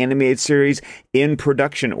Batman the Animated Series in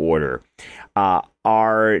production order.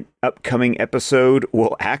 Our upcoming episode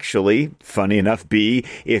will actually, funny enough, be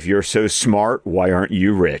If You're So Smart, Why Aren't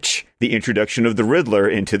You Rich? The introduction of the Riddler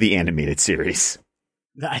into the animated series.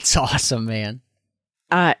 That's awesome, man.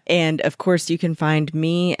 And of course, you can find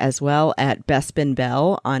me as well at Bespin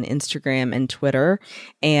Bell on Instagram and Twitter.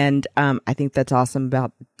 And I think that's awesome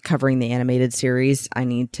about covering the animated series. I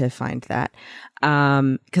need to find that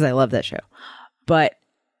because I love that show. But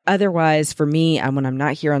otherwise, for me, when I'm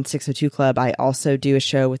not here on 602 Club, I also do a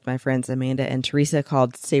show with my friends Amanda and Teresa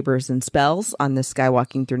called Sabers and Spells on the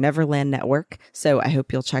Skywalking Through Neverland network. So I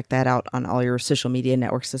hope you'll check that out on all your social media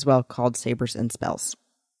networks as well, called Sabers and Spells.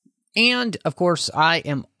 And, of course, I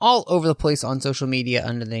am all over the place on social media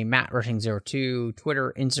under the name MattRushing02,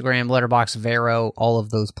 Twitter, Instagram, Letterboxd, Vero, all of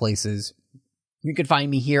those places. You can find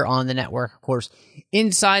me here on the network, of course,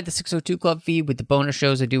 inside the 602 Club feed with the bonus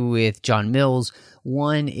shows I do with John Mills.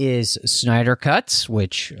 One is Snyder Cuts,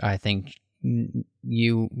 which I think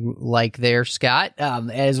you like there, Scott,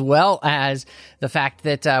 as well as the fact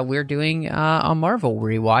that we're doing a Marvel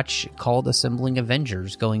rewatch called Assembling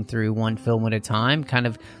Avengers, going through one film at a time, kind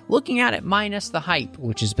of looking at it minus the hype,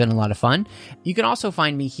 which has been a lot of fun. You can also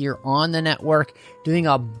find me here on the network doing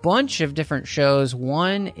a bunch of different shows.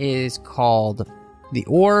 One is called The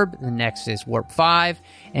Orb, the next is Warp 5,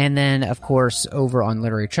 and then, of course, over on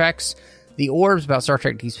Literary Treks, The Orb is about Star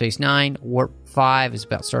Trek Deep Space Nine, Warp 5 is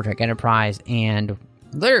about Star Trek Enterprise, and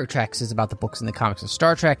Literary Treks is about the books and the comics of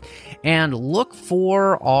Star Trek. And look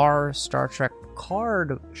for our Star Trek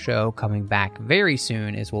card show coming back very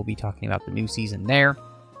soon, as we'll be talking about the new season there.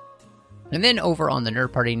 And then over on the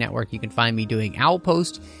Nerd Party Network, you can find me doing Owl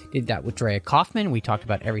Post. Did that with Drea Kaufman. We talked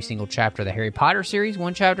about every single chapter of the Harry Potter series,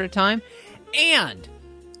 one chapter at a time. And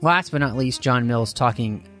last but not least, John Mills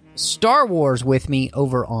talking Star Wars with me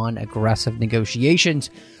over on Aggressive Negotiations.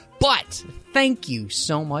 But thank you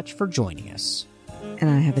so much for joining us. And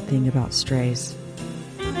I have a thing about strays.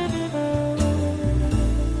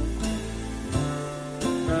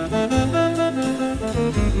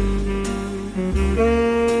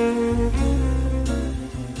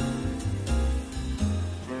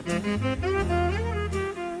 Thank you.